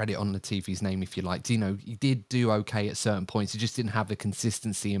credit on Latifi's name, if you like. You know, he did do okay at certain points. He just didn't have the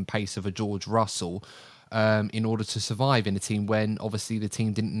consistency and pace of a George Russell in order to survive in a team when obviously the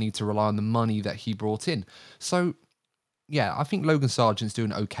team didn't need to rely on the money that he brought in. So, yeah, I think Logan Sargent's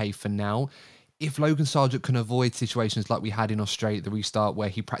doing okay for now. If Logan Sargent can avoid situations like we had in Australia at the restart where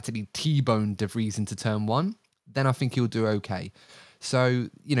he practically T-boned de Vries into turn 1, then I think he'll do okay. So,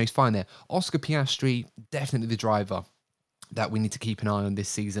 you know, he's fine there. Oscar Piastri, definitely the driver that we need to keep an eye on this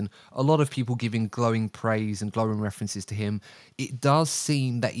season. A lot of people giving glowing praise and glowing references to him. It does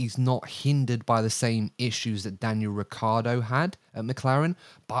seem that he's not hindered by the same issues that Daniel Ricciardo had at McLaren.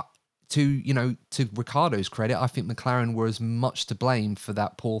 But to Ricciardo's credit, I think McLaren were as much to blame for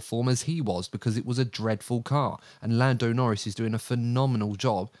that poor form as he was, because it was a dreadful car. And Lando Norris is doing a phenomenal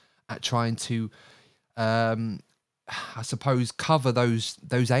job at trying to I suppose, cover those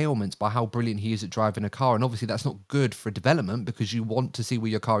ailments by how brilliant he is at driving a car. And obviously that's not good for development, because you want to see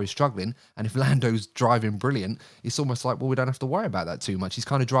where your car is struggling. And if Lando's driving brilliant, it's almost like, well, we don't have to worry about that too much. He's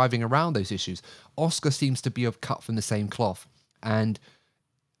kind of driving around those issues. Oscar seems to be cut from the same cloth. And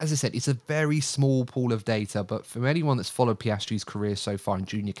as I said, it's a very small pool of data, but for anyone that's followed Piastri's career so far in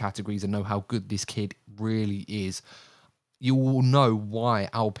junior categories and know how good this kid really is, you will know why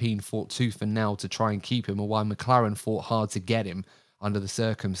Alpine fought tooth and nail to try and keep him, or why McLaren fought hard to get him under the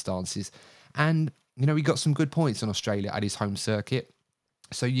circumstances. And, you know, he got some good points in Australia at his home circuit.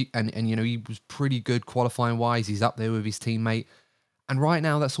 So, you know, he was pretty good qualifying wise. He's up there with his teammate. And right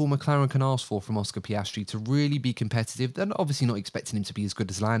now, that's all McLaren can ask for from Oscar Piastri, to really be competitive. They're obviously not expecting him to be as good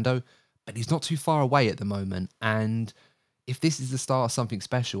as Lando, but he's not too far away at the moment. And, if this is the start of something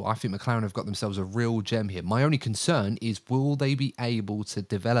special, I think McLaren have got themselves a real gem here. My only concern is, will they be able to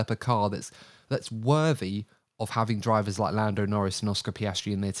develop a car that's worthy of having drivers like Lando Norris and Oscar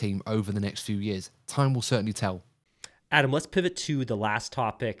Piastri in their team over the next few years? Time will certainly tell. Adam, let's pivot to the last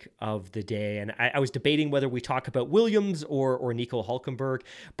topic of the day. And I was debating whether we talk about Williams or Nico Hülkenberg,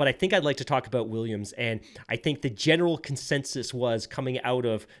 but I think I'd like to talk about Williams. And I think the general consensus was coming out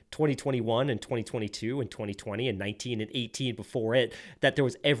of 2021 and 2022 and 2020 and 19 and 18 before it, that there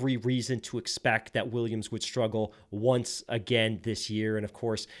was every reason to expect that Williams would struggle once again this year. And of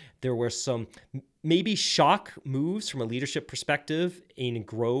course, there were some maybe shock moves from a leadership perspective in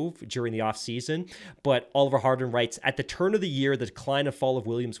Grove during the offseason. But Oliver Harden writes, at the turn of the year, the decline and fall of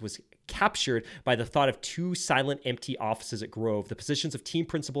Williams was captured by the thought of two silent, empty offices at Grove. The positions of team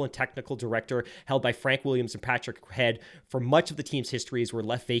principal and technical director held by Frank Williams and Patrick Head for much of the team's histories were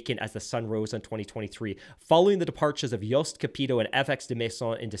left vacant as the sun rose on 2023. Following the departures of Jost Capito and FX de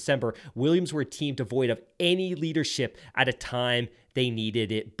Maison in December, Williams were a team devoid of any leadership at a time they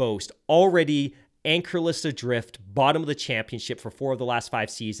needed it most. Already anchorless adrift, bottom of the championship for 4 of the last 5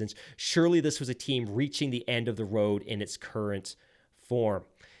 seasons. Surely this was a team reaching the end of the road in its current form.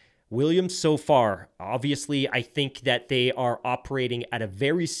 Williams so far, obviously, I think that they are operating at a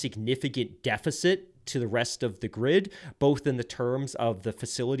very significant deficit to the rest of the grid, both in the terms of the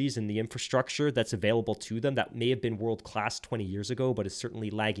facilities and the infrastructure that's available to them that may have been world-class 20 years ago, but is certainly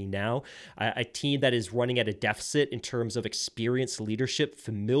lagging now. A team that is running at a deficit in terms of experienced leadership,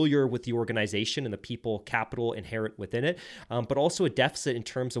 familiar with the organization and the people capital inherent within it, but also a deficit in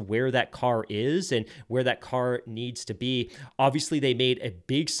terms of where that car is and where that car needs to be. Obviously, they made a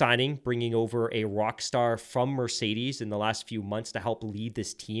big signing, bringing over a rock star from Mercedes in the last few months to help lead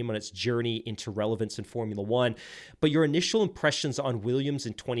this team on its journey into relevance in Formula One. But your initial impressions on Williams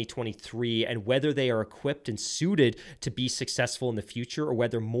in 2023 and whether they are equipped and suited to be successful in the future, or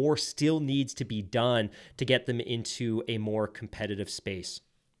whether more still needs to be done to get them into a more competitive space?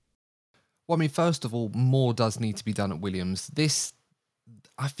 Well, I mean, first of all, more does need to be done at Williams.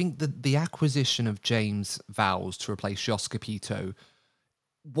 I think that the acquisition of James Vowles to replace Jost Capito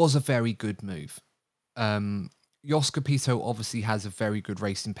was a very good move. Jost Capito obviously has a very good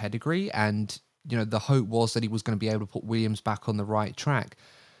racing pedigree, and the hope was that he was going to be able to put Williams back on the right track.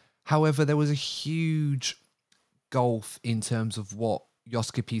 However, there was a huge gulf in terms of what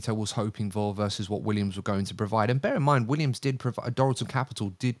Jost Capito was hoping for versus what Williams were going to provide. And bear in mind, Williams did provide, Dorilton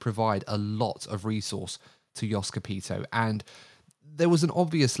Capital did provide a lot of resource to Jost Capito, and there was an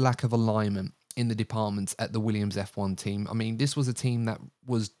obvious lack of alignment in the departments at the Williams F1 team. I mean, this was a team that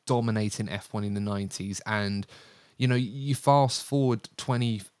was dominating F1 in the 90s, and you fast forward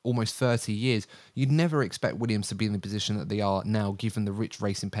 20, almost 30 years, you'd never expect Williams to be in the position that they are now, given the rich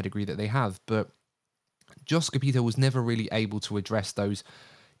racing pedigree that they have. But Jost Capito was never really able to address those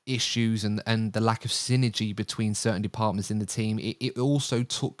issues and the lack of synergy between certain departments in the team. It also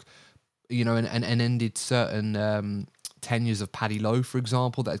took, and ended certain tenures of Paddy Lowe, for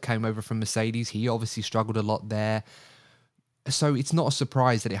example, that came over from Mercedes. He obviously struggled a lot there. So it's not a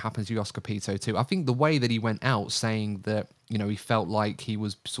surprise that it happens to Jost Capito too. I think the way that he went out saying that, he felt like he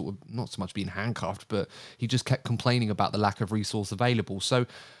was sort of not so much being handcuffed, but he just kept complaining about the lack of resource available. So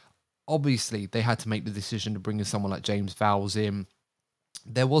obviously they had to make the decision to bring in someone like James Vowles in.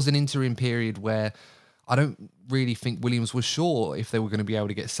 There was an interim period where I don't really think Williams was sure if they were going to be able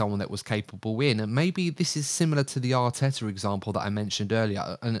to get someone that was capable in. And maybe this is similar to the Arteta example that I mentioned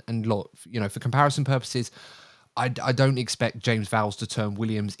earlier. And look, for comparison purposes, I don't expect James Vowles to turn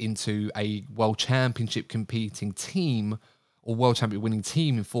Williams into a World Championship competing team or World Championship winning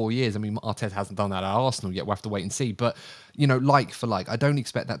team in 4 years. I mean, Arteta hasn't done that at Arsenal yet. We'll have to wait and see. But, like for like, I don't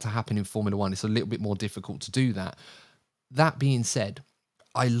expect that to happen in Formula One. It's a little bit more difficult to do that. That being said,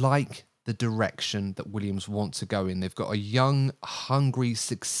 I like the direction that Williams want to go in. They've got a young, hungry,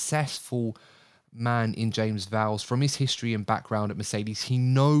 successful man in James Vowles. From his history and background at Mercedes, he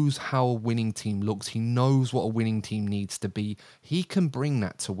knows how a winning team looks. He knows what a winning team needs to be. He can bring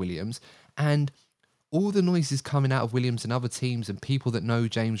that to Williams, and all the noises coming out of Williams and other teams and people that know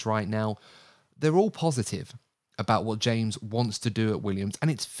James right now, they're all positive about what James wants to do at Williams,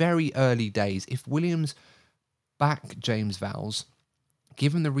 and it's very early days. If Williams back James Vowles,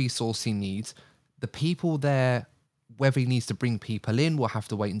 give him the resource he needs, the people there, whether he needs to bring people in, we'll have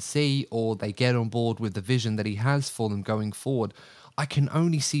to wait and see, or they get on board with the vision that he has for them going forward. I can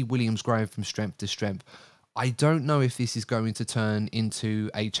only see Williams growing from strength to strength. I don't know if this is going to turn into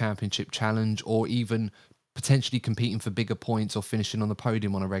a championship challenge or even potentially competing for bigger points or finishing on the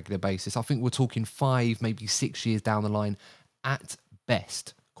podium on a regular basis. I think we're talking 5, maybe 6 years down the line at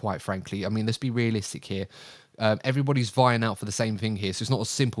best, quite frankly. I mean, let's be realistic here. Everybody's vying out for the same thing here. So it's not as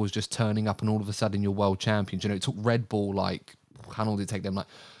simple as just turning up and all of a sudden you're world champions. You know, it took Red Bull, like, how long did it take them? Like,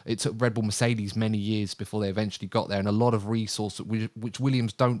 it took Red Bull Mercedes many years before they eventually got there, and a lot of resource which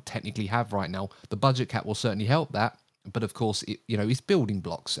Williams don't technically have right now. The budget cap will certainly help that, but of course, it's building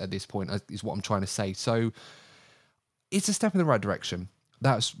blocks at this point, is what I'm trying to say. So it's a step in the right direction.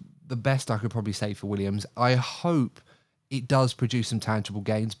 That's the best I could probably say for Williams. I hope it does produce some tangible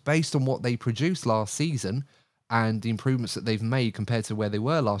gains based on what they produced last season and the improvements that they've made compared to where they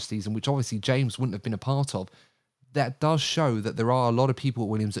were last season, which obviously James wouldn't have been a part of. That does show that there are a lot of people at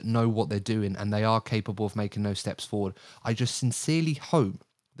Williams that know what they're doing and they are capable of making those steps forward. I just sincerely hope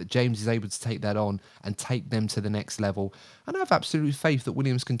that James is able to take that on and take them to the next level. And I have absolute faith that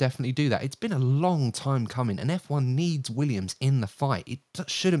Williams can definitely do that. It's been a long time coming, and F1 needs Williams in the fight. It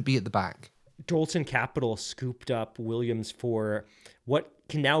shouldn't be at the back. Dorilton Capital scooped up Williams for what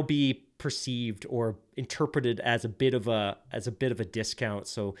can now be perceived or interpreted as a bit of a discount.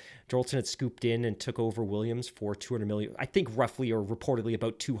 So Dorilton had scooped in and took over Williams for $200 million, I think roughly or reportedly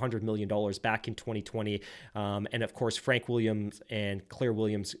about $200 million back in 2020. And of course, Frank Williams and Claire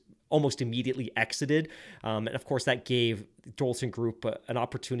Williams almost immediately exited. And of course, that gave Dorilton Group an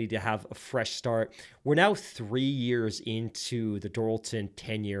opportunity to have a fresh start. We're now 3 years into the Dorilton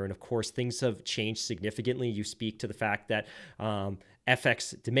tenure. And of course, things have changed significantly. You speak to the fact that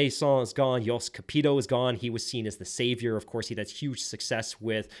FX de Maison is gone. Jos Capito is gone. He was seen as the savior. Of course, he had huge success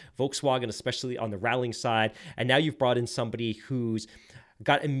with Volkswagen, especially on the rallying side. And now you've brought in somebody who's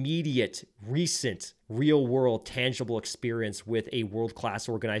got immediate, recent, real-world, tangible experience with a world-class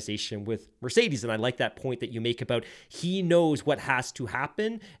organization with Mercedes. And I like that point that you make about he knows what has to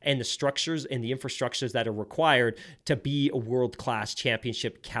happen and the structures and the infrastructures that are required to be a world-class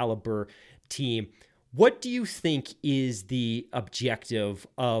championship caliber team. What do you think is the objective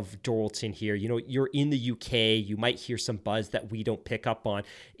of Dorilton here? You know, you're in the UK. You might hear some buzz that we don't pick up on.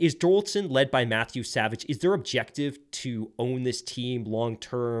 Is Dorilton, led by Matthew Savage, is their objective to own this team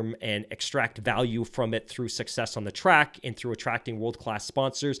long-term and extract value from it through success on the track and through attracting world-class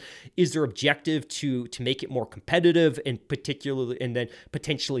sponsors? Is their objective to make it more competitive and particularly and then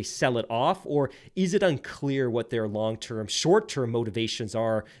potentially sell it off? Or is it unclear what their long-term, short-term motivations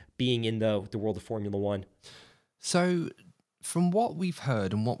are being in the world of Formula One? So from what we've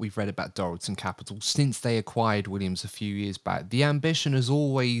heard and what we've read about Dorilton Capital since they acquired Williams a few years back, the ambition has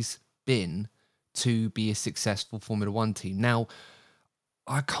always been to be a successful Formula One team. Now,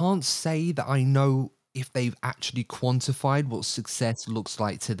 I can't say that I know if they've actually quantified what success looks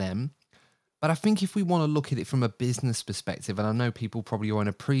like to them, but I think if we want to look at it from a business perspective, and I know people probably won't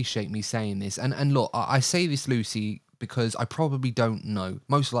appreciate me saying this, and look, I say this, Lucy, because I probably don't know.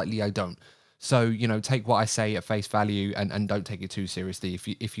 Most likely I don't. So, you know, take what I say at face value and don't take it too seriously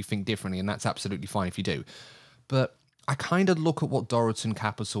if you think differently, and that's absolutely fine if you do. But I kind of look at what Dorilton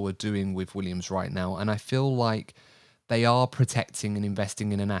Capital are doing with Williams right now, and I feel like they are protecting and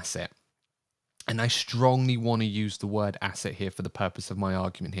investing in an asset. And I strongly want to use the word asset here for the purpose of my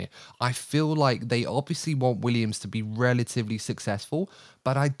argument here. I feel like they obviously want Williams to be relatively successful,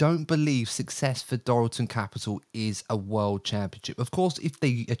 but I don't believe success for Dorilton Capital is a world championship. Of course, if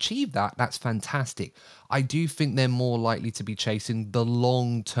they achieve that, that's fantastic. I do think they're more likely to be chasing the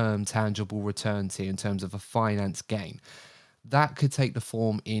long-term tangible returns here in terms of a finance gain. That could take the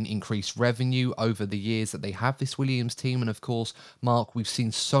form in increased revenue over the years that they have this Williams team. And of course, Mark, we've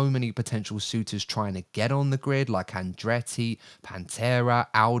seen so many potential suitors trying to get on the grid, like Andretti, Pantera,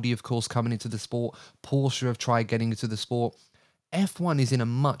 Audi, of course, coming into the sport. Porsche have tried getting into the sport. F1 is in a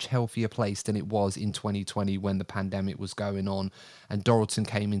much healthier place than it was in 2020 when the pandemic was going on and Dorilton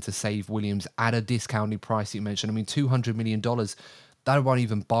came in to save Williams at a discounted price you mentioned. I mean, $200 million, that won't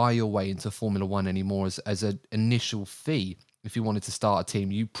even buy your way into Formula One anymore as an initial fee. If you wanted to start a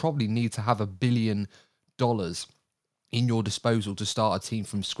team, you probably need to have $1 billion in your disposal to start a team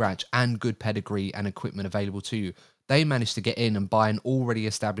from scratch and good pedigree and equipment available to you. They managed to get in and buy an already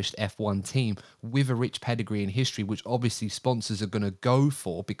established F1 team with a rich pedigree and history, which obviously sponsors are going to go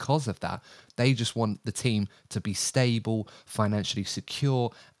for because of that. They just want the team to be stable, financially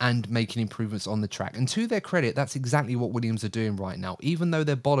secure, and making improvements on the track. And to their credit, that's exactly what Williams are doing right now. Even though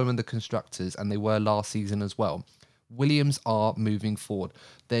they're bottom in the constructors, and they were last season as well, Williams are moving forward.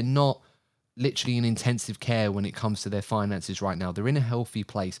 They're not literally in intensive care when it comes to their finances right now. They're in a healthy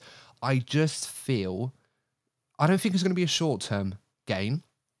place. I just feel, I don't think it's going to be a short-term gain.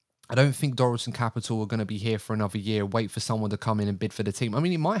 I don't think Dorilton Capital are going to be here for another year, wait for someone to come in and bid for the team. I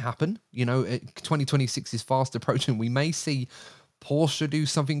mean, it might happen. You know, 2026 is fast approaching. We may see Porsche do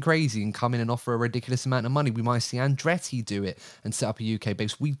something crazy and come in and offer a ridiculous amount of money. We might see Andretti do it and set up a UK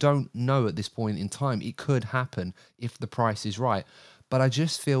base. We don't know at this point in time. It could happen if the price is right. But I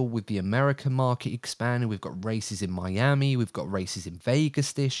just feel with the American market expanding, we've got races in Miami, we've got races in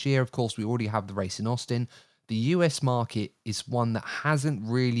Vegas this year. Of course, we already have the race in Austin. The US market is one that hasn't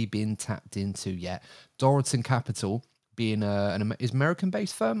really been tapped into yet. Dorilton Capital, being an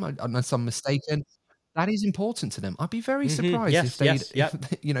American-based firm, unless I'm mistaken, that is important to them. I'd be very surprised if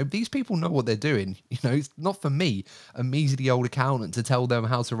they, these people know what they're doing. It's not for me, a measly old accountant, to tell them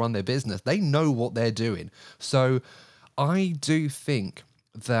how to run their business. They know what they're doing. So I do think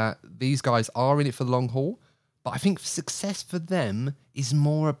that these guys are in it for the long haul. But I think success for them is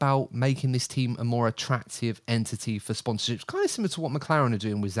more about making this team a more attractive entity for sponsorships, kind of similar to what McLaren are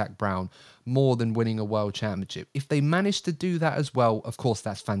doing with Zach Brown, more than winning a world championship. If they manage to do that as well, of course,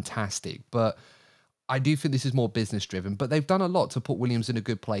 that's fantastic. But I do think this is more business driven. But they've done a lot to put Williams in a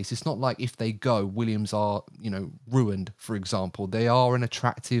good place. It's not like if they go, Williams are, ruined, for example. They are an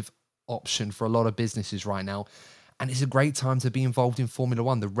attractive option for a lot of businesses right now. And it's a great time to be involved in Formula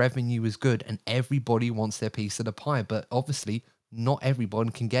One. The revenue is good and everybody wants their piece of the pie. But obviously, not everyone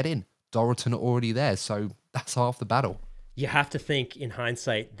can get in. Dorilton are already there, so that's half the battle. You have to think in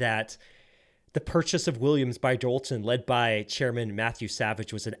hindsight that the purchase of Williams by Dorilton, led by Chairman Matthew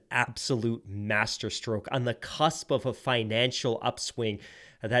Savage, was an absolute masterstroke on the cusp of a financial upswing.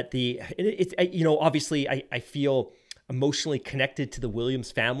 That obviously I feel emotionally connected to the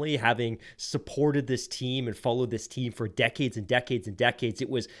Williams family, having supported this team and followed this team for decades and decades and decades. It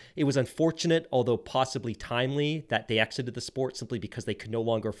was unfortunate, although possibly timely, that they exited the sport simply because they could no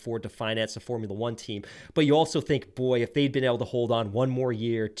longer afford to finance a Formula One team. But you also think, boy, if they'd been able to hold on 1 more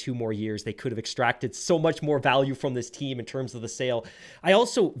year, 2 more years, they could have extracted so much more value from this team in terms of the sale. I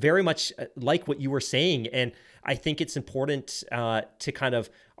also very much like what you were saying, and I think it's important to kind of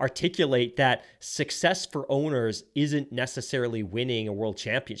articulate that success for owners isn't necessarily winning a world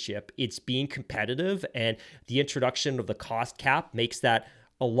championship. It's being competitive, and the introduction of the cost cap makes that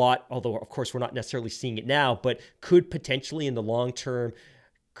a lot, although of course we're not necessarily seeing it now, but could potentially in the long term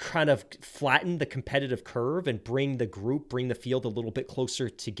kind of flatten the competitive curve and bring the field a little bit closer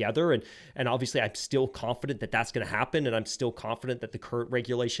together. And obviously I'm still confident that that's going to happen. And I'm still confident that the current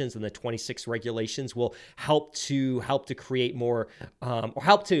regulations and the 26 regulations will help to create more, or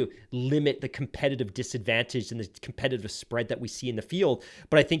help to limit the competitive disadvantage and the competitive spread that we see in the field.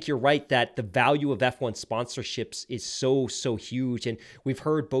 But I think you're right that the value of F1 sponsorships is so huge. And we've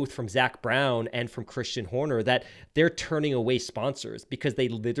heard both from Zach Brown and from Christian Horner that they're turning away sponsors because they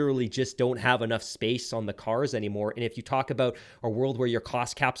literally just don't have enough space on the cars anymore. And if you talk about a world where your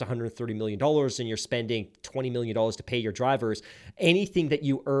cost cap's $130 million and you're spending $20 million to pay your drivers, anything that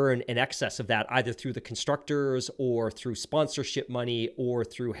you earn in excess of that, either through the constructors or through sponsorship money or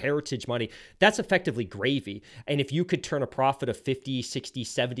through heritage money, that's effectively gravy. And if you could turn a profit of $50, $60,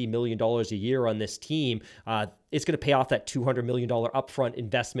 $70 million a year on this team, it's going to pay off that $200 million upfront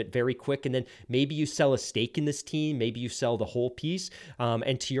investment very quick. And then maybe you sell a stake in this team, maybe you sell the whole piece.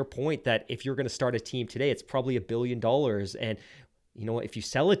 And to your point that if you're going to start a team today, it's probably $1 billion. And if you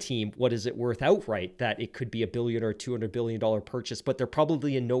sell a team, what is it worth outright? That it could be $1 billion or $200 billion purchase, but they're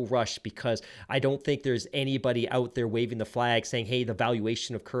probably in no rush because I don't think there's anybody out there waving the flag saying, hey, the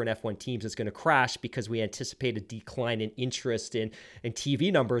valuation of current F1 teams is going to crash because we anticipate a decline in interest in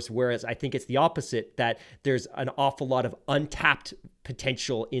TV numbers. Whereas I think it's the opposite, that there's an awful lot of untapped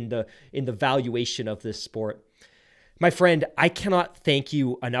potential in the valuation of this sport. My friend, I cannot thank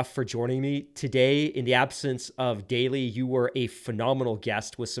you enough for joining me today. In the absence of Daly, you were a phenomenal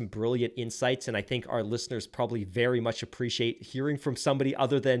guest with some brilliant insights, and I think our listeners probably very much appreciate hearing from somebody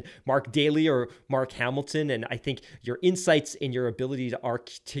other than Mark Daly or Mark Hamilton. And I think your insights and your ability to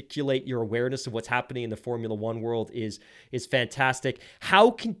articulate your awareness of what's happening in the Formula One world is fantastic. How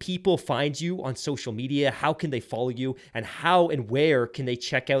can people find you on social media? How can they follow you? And how and where can they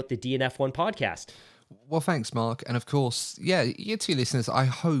check out the DNF1 podcast? Well, thanks, Mark. And of course, you two listeners, I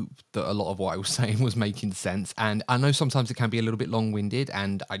hope that a lot of what I was saying was making sense. And I know sometimes it can be a little bit long-winded,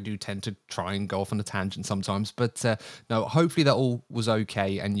 and I do tend to try and go off on a tangent sometimes. But no, hopefully that all was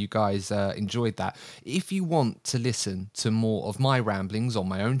okay and you guys enjoyed that. If you want to listen to more of my ramblings on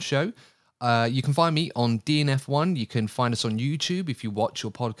my own show, you can find me on DNF1. You can find us on YouTube. If you watch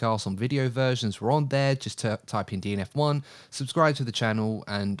your podcast on video versions, we're on there. Just type in DNF1, subscribe to the channel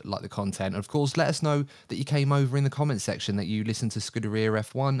and like the content. And of course, let us know that you came over in the comment section, that you listened to Scuderia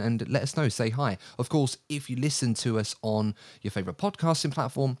F1, and let us know, say hi. Of course, if you listen to us on your favorite podcasting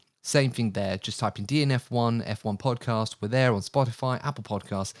platform, same thing there. Just type in DNF1, F1 podcast. We're there on Spotify, Apple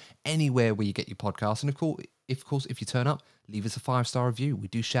Podcasts, anywhere where you get your podcasts. And of course, if you turn up, leave us a 5-star review. We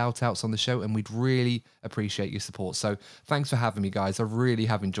do shout outs on the show and we'd really appreciate your support. So thanks for having me, guys. I really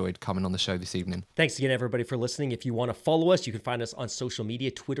have enjoyed coming on the show this evening. Thanks again, everybody, for listening. If you want to follow us, you can find us on social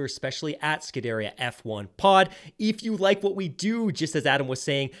media, Twitter especially, at Scuderia F1 Pod. If you like what we do, just as Adam was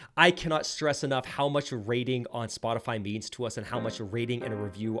saying, I cannot stress enough how much a rating on Spotify means to us and how much a rating and a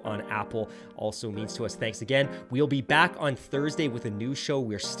review on Apple also means to us. Thanks again. We'll be back on Thursday with a new show.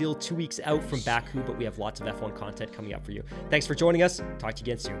 We're still 2 weeks out from Baku, but we have lots of F1 content coming up for you. Thanks for joining us. Talk to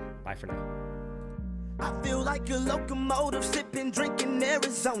you again soon. Bye for now. I feel like a locomotive, sipping, drinking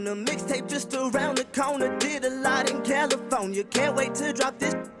Arizona. Mixtape just around the corner, did a lot in California. Can't wait to drop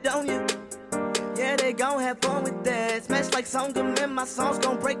this on you. Yeah, they gon' have fun with that. Smash like Songam and my songs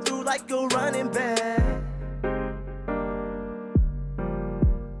gon' break through like a running back.